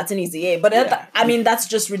 that's smart. That's an easy A. But Yeah. I mean, that's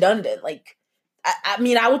just redundant. Like, I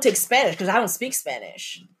mean, I would take Spanish because I don't speak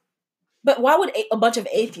Spanish. But why would a bunch of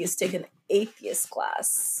atheists take an atheist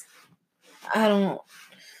class? I don't.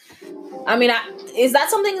 I mean, is that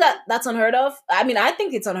something that's unheard of? I mean, I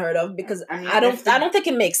think it's unheard of because I mean, I if they- don't think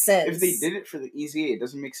it makes sense. If they did it for the easy A, it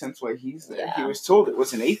doesn't make sense why he's there. Yeah. He was told it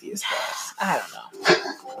was an atheist class. I don't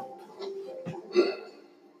know.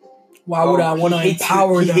 Why would I want to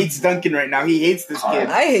empower He them? hates Duncan right now. He hates this kid.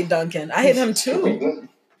 I hate Duncan. I hate him too.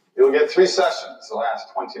 You'll get 3 sessions, the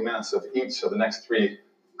last 20 minutes of each of the next 3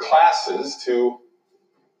 classes to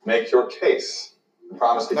make your case. I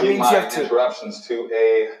promise to That keep means you my have to- interruptions to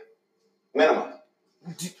a minimum.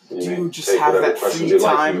 Do may you just take have whatever that questions free you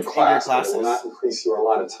like time from in the your class, but it classes? will not increase your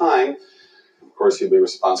allotted time. Of course, you'll be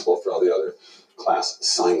responsible for all the other class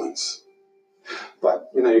assignments. But,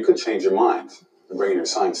 you could change your mind and bring in your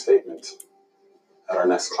signed statement at our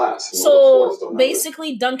next class. And we'll look forward to So those numbers.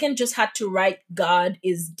 basically, Duncan just had to write "God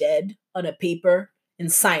is dead" on a paper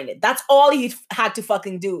and sign it. That's all he had to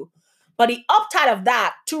fucking do. But he upped out of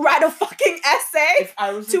that to write a fucking essay. If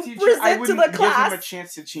I was to a teacher, present I to wouldn't the give class. him a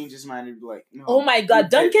chance to change his mind and be like, no. Oh my god, you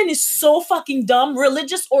did- Duncan is so fucking dumb,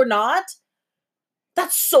 religious or not.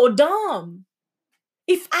 That's so dumb.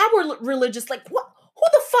 If I were religious, like what? Who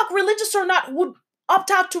the fuck, religious or not, would opt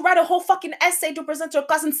out to write a whole fucking essay to present to a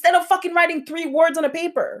class instead of fucking writing 3 words on a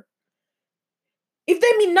paper? If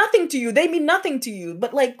they mean nothing to you, they mean nothing to you.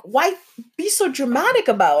 But like, why be so dramatic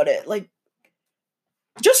about it? Like,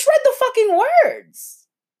 just read the fucking words.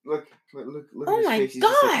 Look Oh at his my face. He's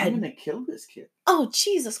just like, I'm God. gonna kill this kid. Oh,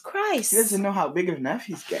 Jesus Christ. He doesn't know how big of an F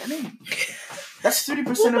he's getting. That's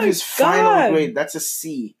 30% Oh of my his God. final grade. That's a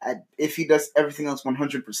C. If he does everything else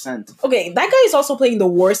 100%. Okay, that guy is also playing the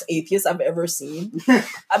worst atheist I've ever seen.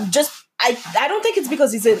 I don't think it's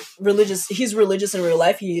because he's religious. He's religious in real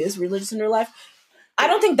life. He is religious in real life. I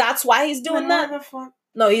don't think that's why he's doing Why that. the fuck?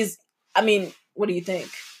 No, I mean, what do you think?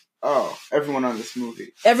 Oh, everyone on this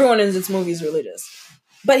movie. Everyone in this movie is religious.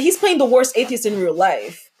 But he's playing the worst atheist in real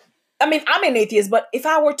life. I mean, I'm an atheist, but if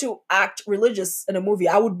I were to act religious in a movie,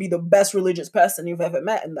 I would be the best religious person you've ever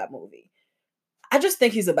met in that movie. I just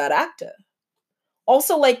think he's a bad actor.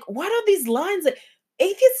 Also, like, what are these lines? Like,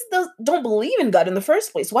 atheists don't believe in God in the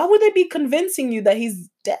first place. Why would they be convincing you that he's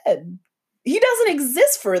dead? He doesn't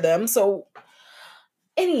exist for them, so...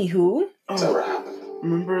 Anywho. It's never happened.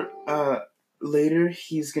 Remember, later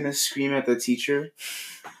he's gonna scream at the teacher,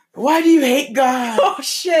 "Why do you hate God?" Oh,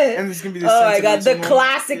 shit. And there's gonna be this Oh my god, the sentimental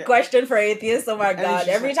moment. classic Yeah. question for atheists. Oh my And he's god. just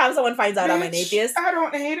Every like, time someone finds out I'm an "Bitch, atheist, I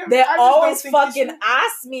don't hate him. they I just don't always think he's fucking right."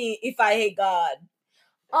 ask me if I hate God.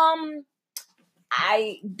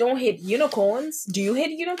 I don't hate unicorns. Do you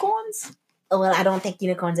hate unicorns? oh, well, I don't think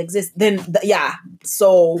unicorns exist. Then, yeah.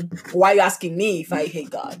 So why are you asking me if I hate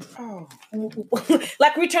God? Oh.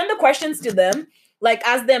 Like, return the questions to them. Like,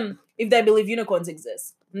 ask them if they believe unicorns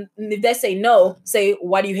exist. And if they say no, say,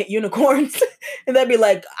 why do you hate unicorns? And they'll be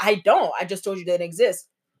like, I don't. I just told you they didn't exist.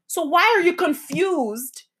 So why are you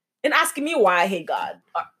confused and asking me why I hate God?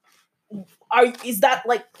 Is that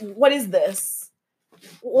like, what is this?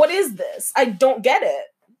 What is this? I don't get it.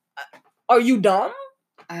 Are you dumb?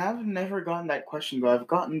 I have never gotten that question, but I've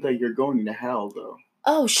gotten that you're going to hell, though.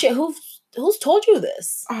 Oh shit! Who's told you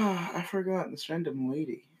this? I forgot this random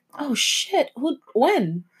lady. Oh shit! Who?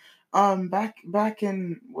 When? Back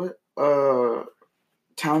in what?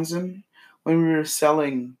 Townsend, when we were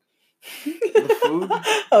selling the food.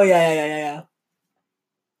 Oh yeah.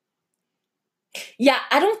 Yeah,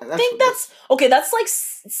 I don't think that's okay. That's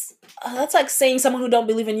like saying someone who don't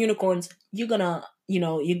believe in unicorns, you're gonna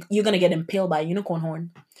get impaled by a unicorn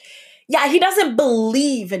horn. Yeah, he doesn't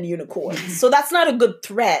believe in unicorns, so that's not a good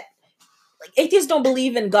threat. Like, atheists don't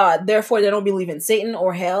believe in God, therefore they don't believe in Satan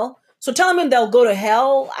or hell. So telling them they'll go to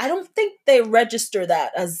hell, I don't think they register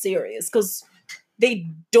that as serious because they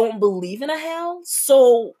don't believe in a hell.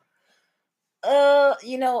 So,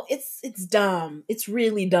 it's dumb. It's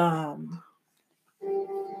really dumb.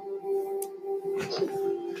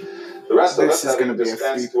 The rest of This us is going to be a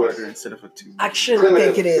dispensed 3-quarter instead of a 2. I actually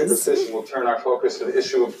primitive think it is. superstition will turn our focus to the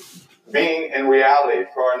issue of being in reality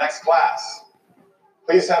for our next class.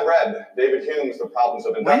 Please have read David Hume's The Problems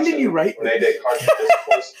of Induction. When did you write Rene this? Descartes'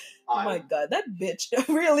 discourse Oh on my god, that bitch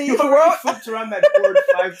really He wrote. flipped around that board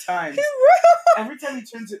 5 times. Every time he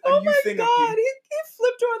turns it, a Oh new my thing god, appears. he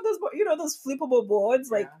flipped around those flippable boards.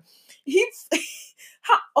 Like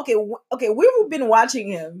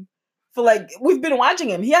we've been watching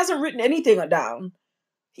him He hasn't written anything down,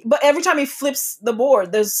 but every time he flips the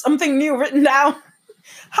board, there's something new written down.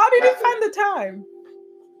 How did he find the time?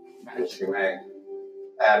 which you may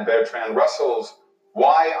add Bertrand Russell's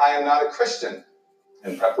Why I Am Not a Christian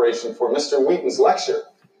in preparation for Mr. Wheaton's lecture.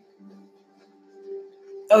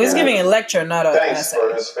 Oh, he's giving a lecture, not a Thanks essay.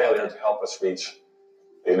 for his failure to help us reach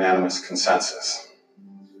a unanimous consensus.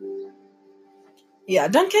 Yeah,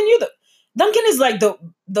 Duncan is like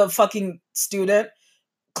the fucking student.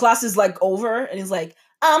 Class is like over, and he's like,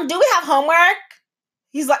 do we have homework?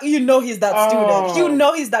 He's like, he's that student. You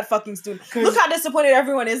know he's that fucking student. Look how disappointed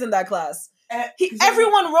everyone is in that class.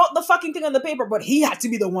 Everyone wrote the fucking thing on the paper, but he had to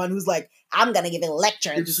be the one who's like, I'm gonna give a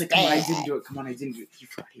lecture. They're just like, come on, I didn't do it. Come on, I didn't do it. He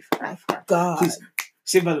forgot. God. Please,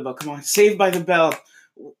 Saved by the Bell. Come on, Saved by the Bell.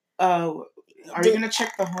 Are you gonna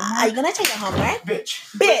check the homework? Are you gonna check the homework? Bitch.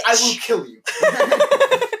 Bitch. I will kill you.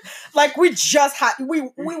 Like, we just had, we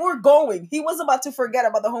were going. He was about to forget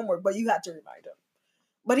about the homework, but you had to remind him.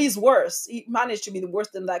 But he's worse. He managed to be worse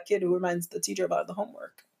than that kid who reminds the teacher about the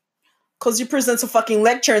homework. Because you present a fucking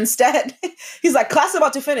lecture instead. He's like, class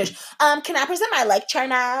about to finish. Can I present my lecture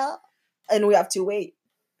now? And we have to wait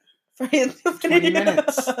for him to finish. 20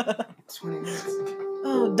 minutes. 20 minutes.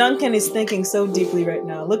 Oh, Duncan is thinking so deeply right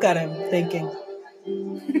now. Look at him thinking. How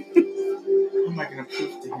am I gonna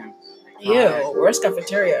prove to him? Ew, worst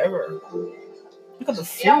cafeteria ever. Look at the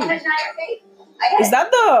food. You don't want to deny your faith. I get Is it.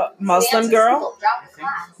 that the Muslim The answer's girl? simple. Drop the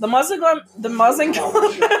class. The Muslim girl, the Muslim she a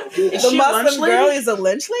lunch girl lady? is a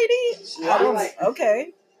lynch lady? I don't like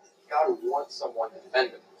Okay. God wants someone to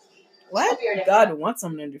defend him. What? God wants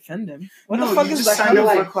someone to defend him. What No, the fuck you is just that? signed up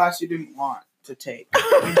like- for a class you didn't want to take.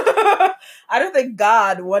 I don't think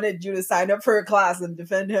God wanted you to sign up for a class and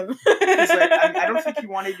defend him. It's like, I don't think he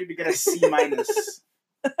wanted you to get a C minus.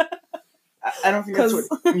 I don't think that's what.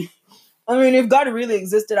 I mean, if God really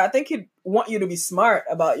existed, I think he'd want you to be smart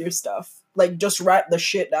about your stuff. Like, just write the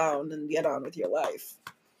shit down and get on with your life.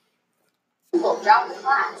 Simple. Drop the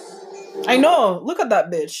class. I know. Look at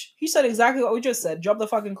that bitch. He said exactly what we just said. Drop the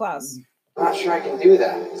fucking class. I'm not sure I can do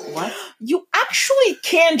that. What? You actually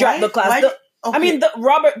can drop the class. Why? The- Okay. I mean,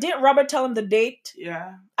 didn't Robert tell him the date?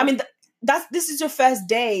 Yeah. I mean, this is your first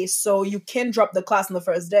day, so you can drop the class on the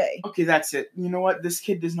first day. Okay, that's it. You know what? This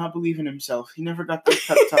kid does not believe in himself. He never got those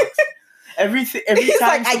pep talks. Every He's time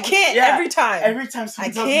like, I someone- can't yeah, every time. Every time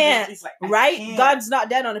someone I tells me can't, this, he's like, right? can't. God's not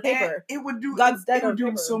dead on the paper. And it would do. God's dead it on would do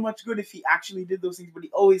him paper. so much good if he actually did those things. But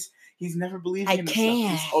he's never believed I in himself.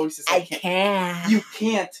 can't. He's always says, I can't. You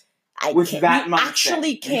can't. I with can't. that You mindset.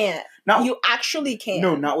 actually can't. Not You actually can't.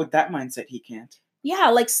 No, not with that mindset. He can't. Yeah,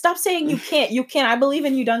 like, stop saying you can't. You can. I believe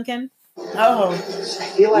in you, Duncan. Oh, I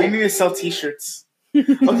feel we like need to sell T-shirts.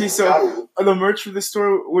 Okay, so the merch for the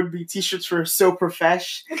store would be T-shirts for So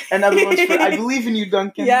Profesh, and other ones for I Believe in You,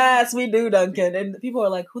 Duncan. Yes, we do, Duncan. And people are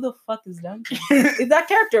like, who the fuck is Duncan? Is that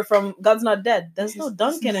character from God's Not Dead? There's no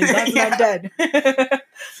Duncan in God's Not Dead.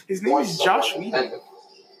 His name is Josh Whedon.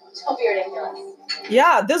 Don't be ridiculous.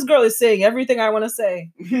 Yeah, this girl is saying everything I want to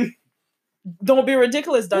say. Don't be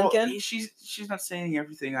ridiculous, Duncan. Well, she's not saying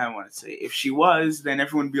everything I want to say. If she was, then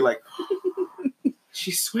everyone would be like,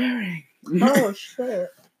 she's swearing. Oh shit.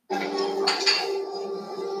 I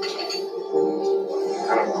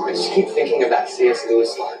don't know. I just keep thinking of that C.S.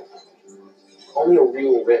 Lewis line. Only a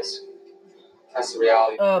real risk. That's the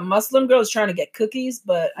reality. Muslim girl is trying to get cookies,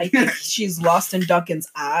 but I think she's lost in Duncan's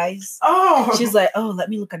eyes. Oh! She's like, oh, let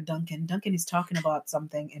me look at Duncan. Duncan is talking about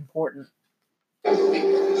something important.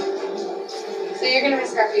 So you're gonna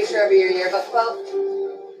risk our future over your yearbook quote?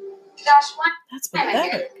 Josh, what? That's am I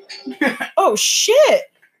here? pathetic. Oh shit!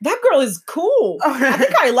 That girl is cool. I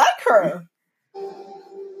think I like her.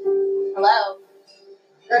 Hello.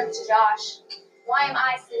 Earth to Josh. Why am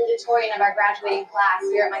I salutatorian of our graduating class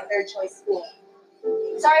here at my third choice school?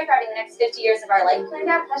 Sorry for having the next 50 years of our life planned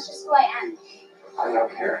out, but that's just who I am. I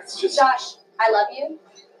don't care. It's just. Josh, I love you,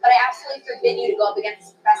 but I absolutely forbid you to go up against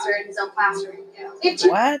this professor in his own classroom. We have two.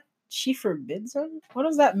 What? She forbids him? What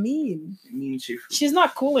does that mean? It means She's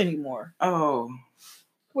not cool anymore. Oh.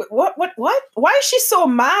 Wait, what? Why is she so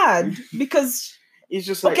mad? Because He's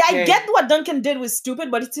just like, okay, I hey, get what Duncan did was stupid,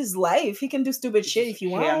 but it's his life. He can do stupid shit if he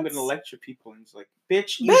wants. Hey, I'm gonna lecture people, and he's like,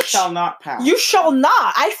 bitch, you shall not pass. You shall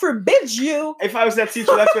not. I forbid you. If I was that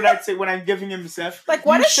teacher, that's what I'd say when I'm giving him the stuff. Like,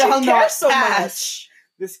 why You does she shall care not so pass much?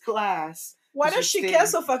 this class? Why This does is she staying. care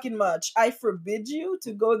so fucking much? I forbid you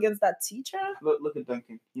to go against that teacher? Look at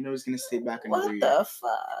Duncan. You know he's gonna stay back in What the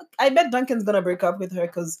fuck? I bet Duncan's gonna break up with her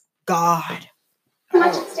because God. Too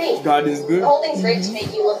much at stake. God is The good. whole thing's rigged to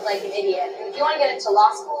make you look like an idiot. And if you want to get into law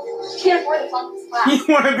school, you can't afford to flunk this class. You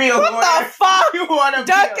want to be a lawyer? What the fuck? You want to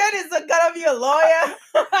Duncan is gonna be a lawyer?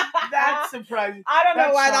 That's surprising. I don't know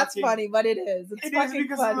That's why that's shocking. funny, but it is. It's It is fucking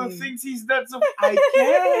because funny. of the things he's done. So I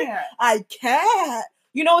can't. I can't.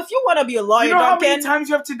 You know, if you want to be a lawyer, You know how many Duncan, times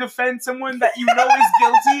you have to defend someone that you know is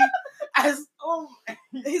guilty?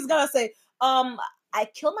 he's gonna say, I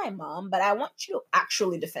killed my mom, but I want you to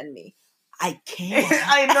actually defend me. I can't.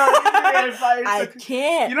 I know. I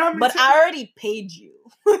can't. You know how many but times- I already paid you.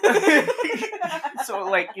 So,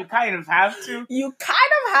 like, you kind of have to. You kind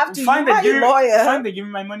of have to. Fine, You're they give my me, lawyer. fine, they give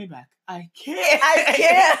me my money back. I can't. I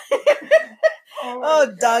can't. Oh, my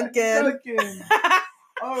God, Duncan. Duncan.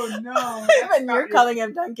 Oh no. Even you're calling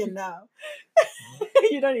him Duncan now.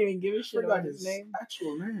 You don't even give a shit about his name.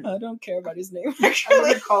 Actual name. I don't care about his name. I'm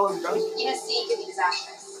Actually, gonna call him Duncan. USC could be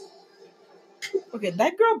disastrous. okay,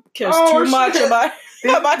 that girl cares Oh, too much shit. about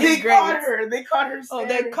about his They caught grades. her. They caught her. Oh,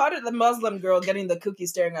 they staring. caught it. The Muslim girl getting the cookie,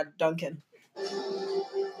 staring at Duncan.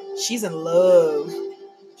 She's in love.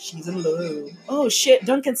 She's in love. Oh shit!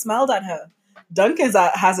 Duncan smiled at her. Duncan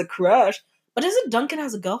has a crush, but is it Duncan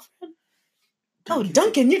has a girlfriend? Oh,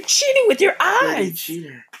 Duncan, you're cheating with your Dirty eyes.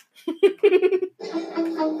 cheater.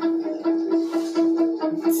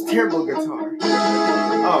 It's terrible guitar.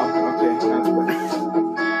 Oh, okay. That's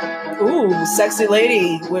better. Ooh, sexy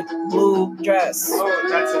lady with blue dress. Oh,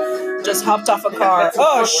 that's a. Just hopped off a car. That's a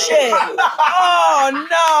Oh fuck- shit! Oh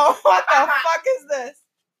no! What the fuck is this?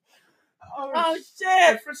 Oh shit!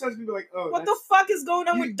 At first I was gonna be like, oh. What the fuck is going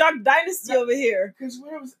on with Dark Dynasty over here? Because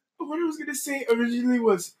what I was gonna say originally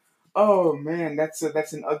was, oh man, that's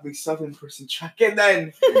an ugly Southern person track. And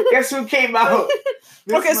then guess who came out?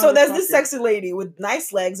 This Okay, so there's this motherfucker. sexy lady with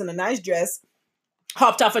nice legs and a nice dress,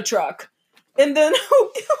 hopped off a truck, and then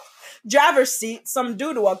driver's seat, some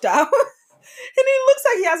dude walked out, and he looks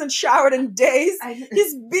like he hasn't showered in days.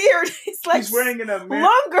 His beard is like He's wearing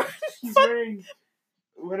longer. He's wearing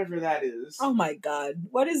whatever that is. Oh my god,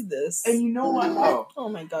 what is this? And you know what? Oh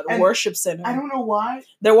my god, And worship center. I don't know why.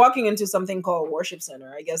 They're walking into something called a worship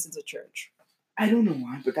center. I guess it's a church. I don't know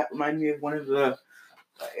why, but that reminded me of one of the.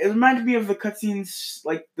 It reminded me of the cutscenes,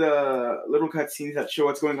 like the little cutscenes that show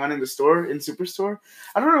what's going on in the store, in Superstore.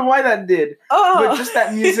 I don't know why that did, Oh, but just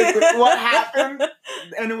that music, with what happened,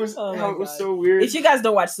 and it was Oh how my it was God. so weird. If you guys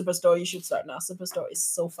don't watch Superstore, you should start now. Superstore is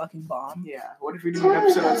so fucking bomb. Yeah, what if we do an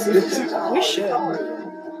episode on Superstore? We should.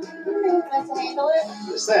 Let's handle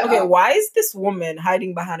it. Okay, why is this woman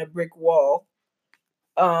hiding behind a brick wall?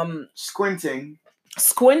 Squinting,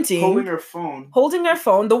 Squinting, holding her phone. holding her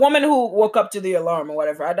phone. The woman who woke up to the alarm or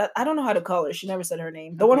whatever. I don't know how to call her. She never said her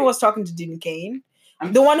name. The one who Okay. was talking to Dean Kane.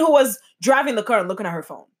 I'm- The one who was driving the car and looking at her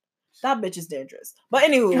phone. That bitch is dangerous. But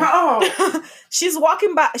anywho, Oh, she's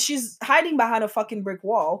walking back. She's hiding behind a fucking brick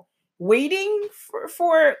wall, waiting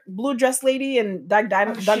for Blue Dress Lady and Dark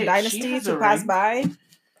shit, she Dynasty has to a pass ring? by.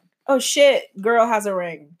 Oh shit, girl has a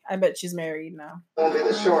ring. I bet she's married now. I'll be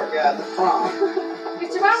the short guy at the prom.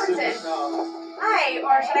 Mr. Robertson. Hi,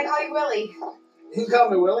 or should I call you Willie? You can call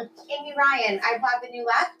me Willie. Amy Ryan, I bought the new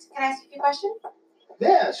left. Can I ask you a few questions?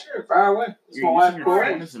 Yeah, sure. Fire away. It's You're my wife, using your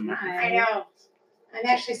Corey. phone as a microphone? I know. I'm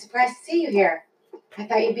actually surprised to see you here. I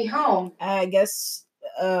thought you'd be home. I guess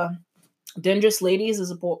Dangerous Ladies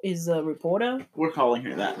is a reporter. We're calling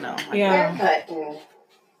her that now. Yeah. Barefoot and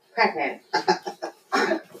pregnant.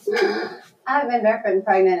 I've been barefoot and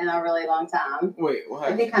pregnant in a really long time. Wait, I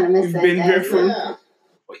what? do kind of miss You've those been days. barefoot? Yeah.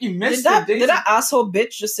 What, you missed Did that asshole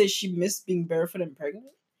bitch just say she missed being barefoot and pregnant?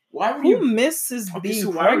 Why were Who you? misses Okay, being so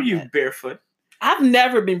why pregnant? were you barefoot? I've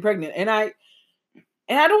never been pregnant, and I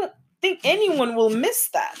don't think anyone will miss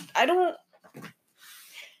that. I don't.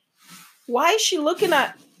 Why is she looking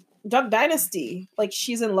at Duck Dynasty like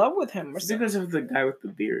she's in love with him or It's something? because of the guy with the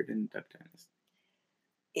beard in Duck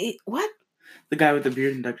Dynasty. What? The guy with the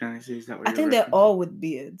beard in Duck Dynasty, is that what I you're think they're referencing? all with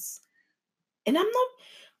beards, and I'm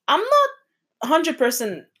not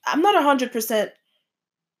 100%. I'm not 100%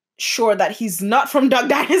 sure that he's not from Duck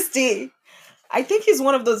Dynasty. I think he's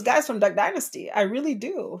one of those guys from Duck Dynasty. I really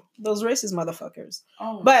do. Those racist motherfuckers.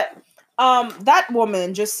 Oh. But that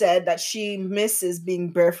woman just said that she misses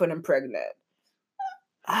being barefoot and pregnant.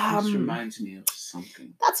 This reminds me of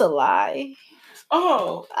something. That's a lie.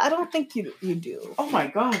 Oh, I don't think you do. oh my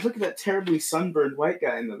God! Look at that terribly sunburned white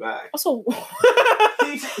guy in the back. Also,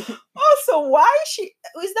 why is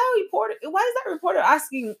that reporter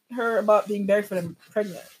asking her about being barefoot and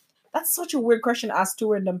pregnant? That's such a weird question to ask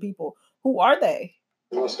two random people. Who are they?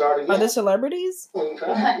 You want to start again? Are they celebrities?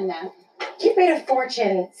 No. You've made a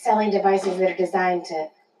fortune selling devices that are designed to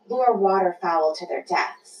lure waterfowl to their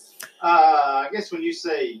deaths. I guess when you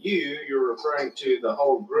say you're referring to the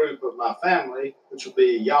whole group of my family, which would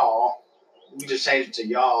be y'all. You just change it to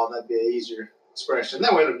y'all. That'd be an easier expression.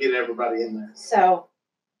 That way it'll get everybody in there. So,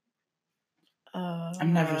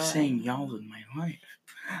 I'm never saying y'all with my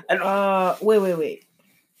wife. Wait.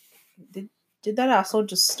 Did that asshole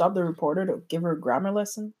just stop the reporter to give her a grammar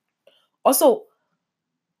lesson? Also,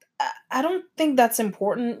 I don't think that's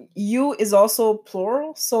important. You is also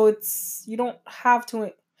plural, so you don't have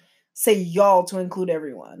to say y'all to include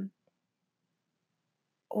everyone.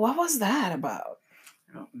 What was that about?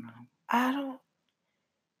 I don't know.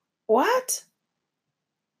 What?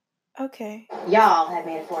 Okay. y'all have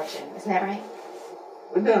made a fortune. Isn't that right?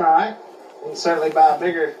 We're doing all right. We can certainly buy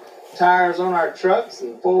bigger tires on our trucks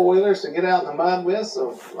and four-wheelers to get out in the mud with,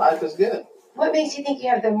 so life is good. What makes you think you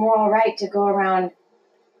have the moral right to go around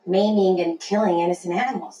maiming and killing innocent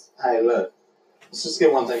animals? Hey, look. Let's just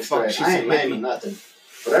get one thing Fuck, straight. she I ain't said hippie. maiming nothing.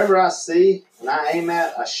 Whatever I see and I aim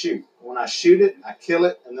at, I shoot. When I shoot it, I kill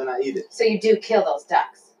it, and then I eat it. So you do kill those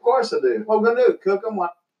ducks? Of course I do. What we gonna do? Cook them?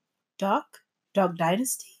 Duck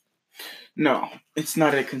Dynasty? No, it's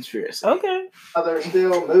not a conspiracy. Okay. While they're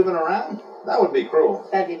still moving around? That would be cruel.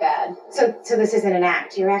 That'd be bad. So this isn't an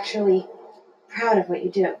act. You're actually proud of what you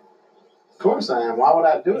do. Of course I am. Why would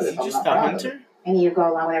I do it Is if he I'm just not a proud of it? hunter? And you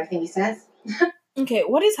go along with everything he says? Okay,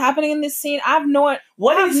 what is happening in this scene? I have no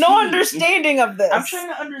is understanding of this. I'm trying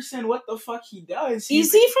to understand what the fuck he does.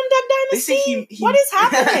 Is he from Duck They say Dynasty? he- What is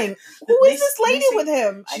happening? Who They- is this they lady say- with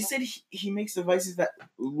him? She said he makes devices that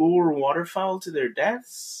lure waterfowl to their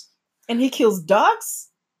deaths. And he kills ducks?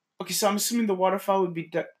 Okay, so I'm assuming the waterfowl would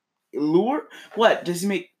be lure. What does he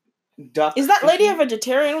make? Duck. Is that lady a fishing?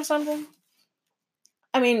 vegetarian or something?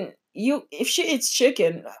 I mean, if she eats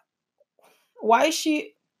chicken, why is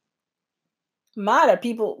she mad at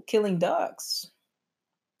people killing ducks?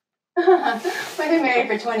 We've been married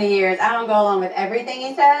for 20 years. I don't go along with everything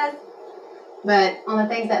he says, but on the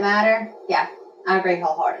things that matter, yeah, I agree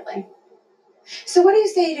wholeheartedly. So what do you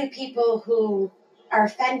say to people who are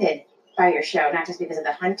offended by your show, not just because of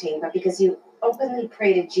the hunting, but because you openly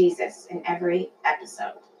pray to Jesus in every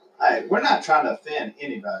episode? Hey, we're not trying to offend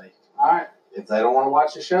anybody, all right? If they don't want to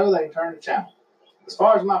watch the show, they can turn the channel. As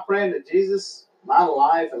far as my praying to Jesus, my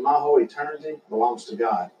life and my whole eternity belongs to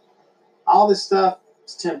God. All this stuff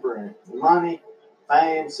is temporary. Money,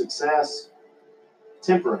 fame, success,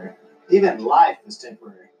 temporary. Even life is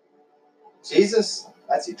temporary. Jesus,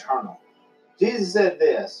 that's eternal. Jesus said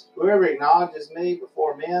this, whoever acknowledges me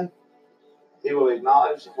before men, he will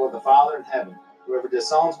acknowledge before the Father in heaven. Whoever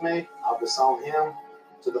disowns me, I'll disown him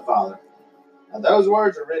to the Father. Now those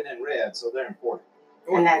words are written in red, so they're important.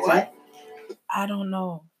 And that's What? it? I don't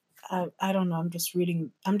know. I don't know. I'm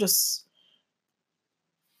just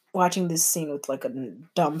watching this scene with like a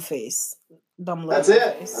dumb face. Dumb That's little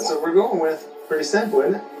it. face. That's what we're going with. Pretty simple,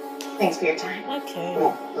 isn't it? Thanks for your time. Okay. Come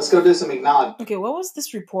on, let's go do some acknowledgement. Okay, what was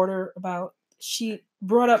this reporter about? She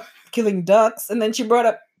brought up killing ducks, and then she brought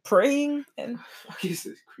up praying, and Fuck is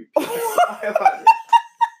this creepy? oh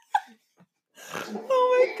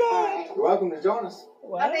my god! You're welcome to join us. No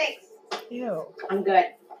What? thanks. Ew. I'm good.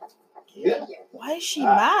 Yeah. Why is she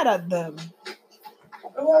mad at them? It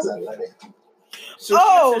wasn't lady. So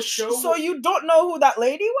Oh, she has a show so you don't know who that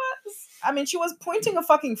lady was? I mean, she was pointing a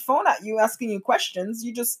fucking phone at you, asking you questions.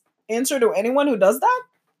 You just answer to anyone who does that?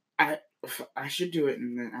 I should do it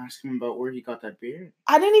and then ask him about where he got that beard.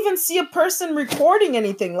 I didn't even see a person recording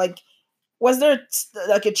anything. Like, was there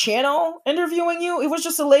like a channel interviewing you? It was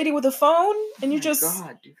just a lady with a phone, and you just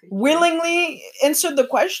willingly answered the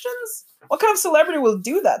questions. What kind of celebrity will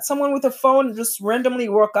do that? Someone with a phone just randomly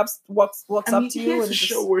walks up to He you has and a just...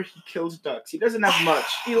 show where he kills ducks. He doesn't have much.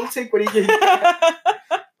 He'll take what he can get.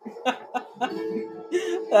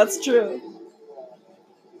 That's true.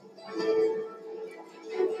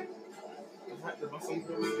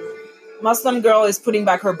 Muslim girl is putting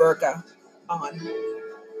back her burqa on.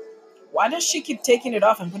 Why does she keep taking it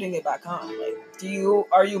off and putting it back on? Like,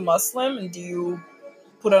 are you Muslim and do you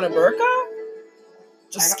put on a burqa?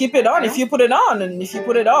 Just keep it on if you put it on, and if you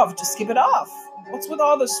put it off, just keep it off. What's with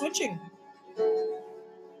all the switching?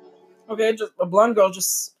 Okay, just a blonde girl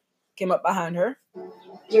just came up behind her.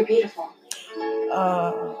 You're beautiful.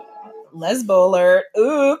 Lesbo alert.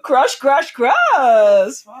 Ooh, crush. Fuck,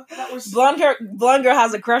 that was Blonde girl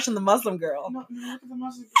has a crush on the Muslim girl. No, the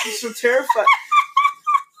Muslim. She's so terrified.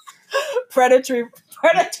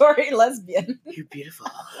 Predatory lesbian. You're beautiful.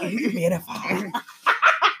 You're beautiful.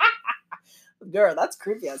 Girl, that's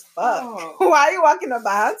creepy as fuck. Oh. Why are you walking up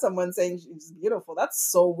behind someone saying she's beautiful? That's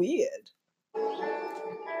so weird.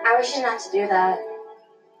 I wish you not to do that.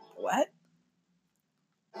 What?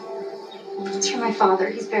 It's for my father.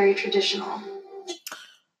 He's very traditional.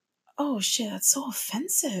 Oh shit, that's so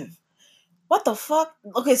offensive. What the fuck?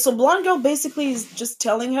 Okay, so blonde girl basically is just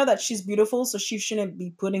telling her that she's beautiful, so she shouldn't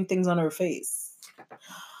be putting things on her face.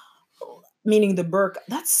 Meaning the burqa.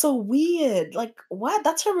 That's so weird. Like, what?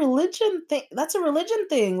 That's a religion thing. That's a religion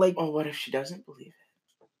thing. Like, Oh, what if she doesn't believe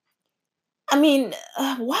it? I mean,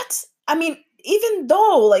 what? I mean, even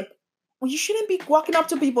though, like, you shouldn't be walking up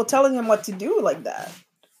to people telling them what to do like that.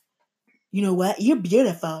 You know what? You're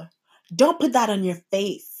beautiful. Don't put that on your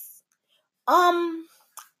face.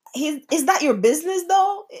 Is that your business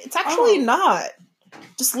though? It's actually not.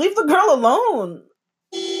 Just leave the girl alone.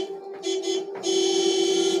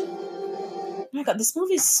 Oh my god, this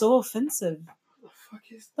movie is so offensive. What the fuck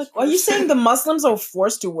is this? Like, are you saying the Muslims are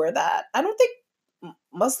forced to wear that? I don't think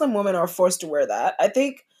Muslim women are forced to wear that. I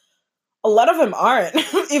think a lot of them aren't.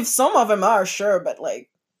 If some of them are, sure, but like,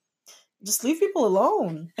 just leave people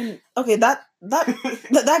alone. And okay, that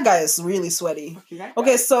guy is really sweaty.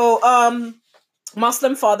 Okay, so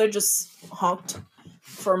Muslim father just honked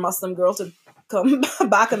for a Muslim girl to come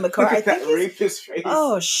back in the car. Look at I think that rapist face.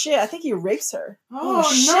 Oh shit! I think he rapes her. Oh,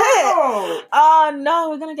 shit! Oh no,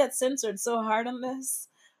 we're gonna get censored so hard on this.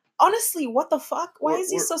 Honestly, what the fuck? Why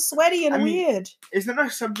is he so sweaty and weird? Isn't our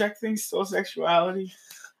subject thing still sexuality?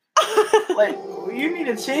 Like, you need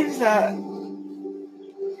to change that.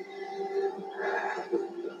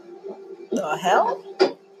 The hell?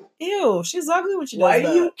 Ew, she's ugly when she does Why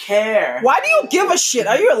that. do you care? Why do you give a shit?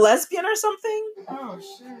 Are you a lesbian or something? Oh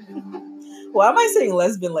shit. Why am I saying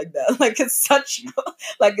lesbian like that? Like it's such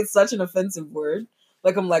an offensive word.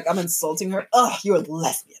 I'm insulting her. Ugh, you're a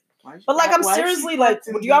lesbian. But like I'm seriously like,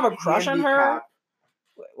 do you have a crush on her?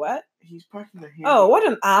 Wait, what? He's parked in the handicap. Oh, what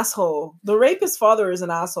an asshole. The rapist father is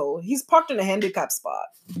an asshole. He's parked in a handicap spot.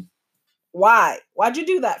 Why? Why'd you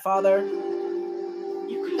do that, father?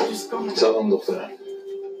 You could have just gone. Tell them, doctor.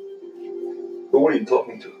 Who were you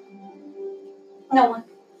talking to? No one.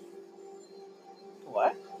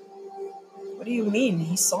 What? What do you mean?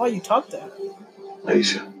 He saw you talk to her.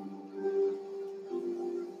 Aisha,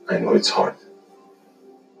 I know it's hard.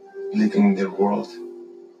 Living in their world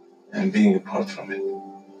and being apart from it.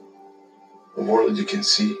 A world you can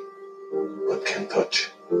see but can't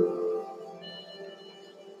touch.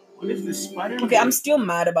 What if the spider? Okay, I'm still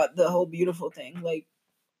mad about the whole beautiful thing. Like,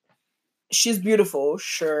 she's beautiful,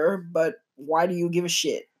 sure, but why do you give a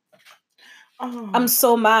shit? I'm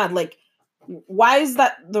so mad. Like, why is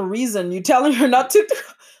that the reason? You telling her not to?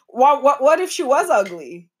 What if she was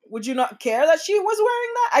ugly? Would you not care that she was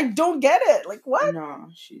wearing that? I don't get it. Like, what? No,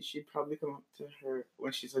 she'd probably come up to her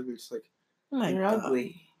when she's ugly, just like, oh my you're God.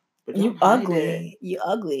 ugly. But You don't hide ugly. it. You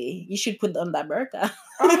ugly. You should put on that burqa.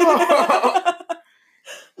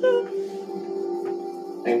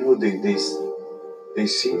 I know they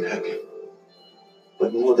seem happy.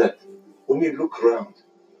 But know that when you look around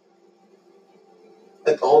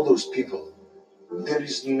at all those people, there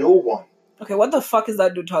is no one. Okay, what the fuck is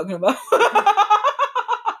that dude talking about?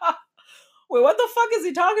 Wait, what the fuck is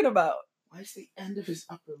he talking about? Why is the end of his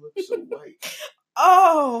upper lip so white?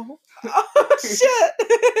 Oh shit.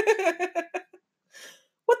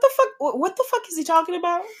 What the fuck is he talking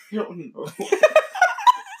about? I don't know.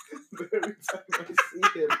 But every time I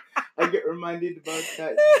see him, I get reminded about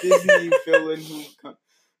that Disney villain who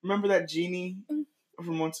remember that genie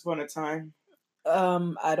from Once Upon a Time?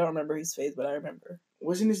 I don't remember his face, but I remember.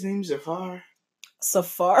 Wasn't his name Zafar?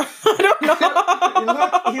 Safar? I don't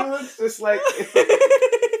know. he looks just like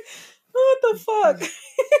what the fuck?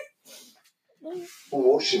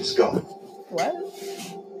 Who worships God? What?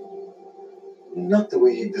 Not the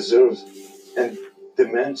way he deserves and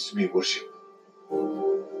demands to be worshipped.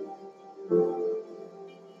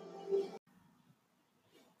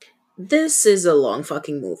 This is a long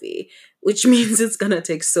fucking movie, which means it's gonna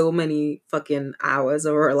take so many fucking hours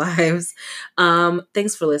of our lives.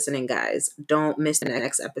 Thanks for listening, guys. Don't miss the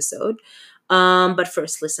next episode. But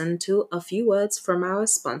first, listen to a few words from our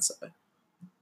sponsor.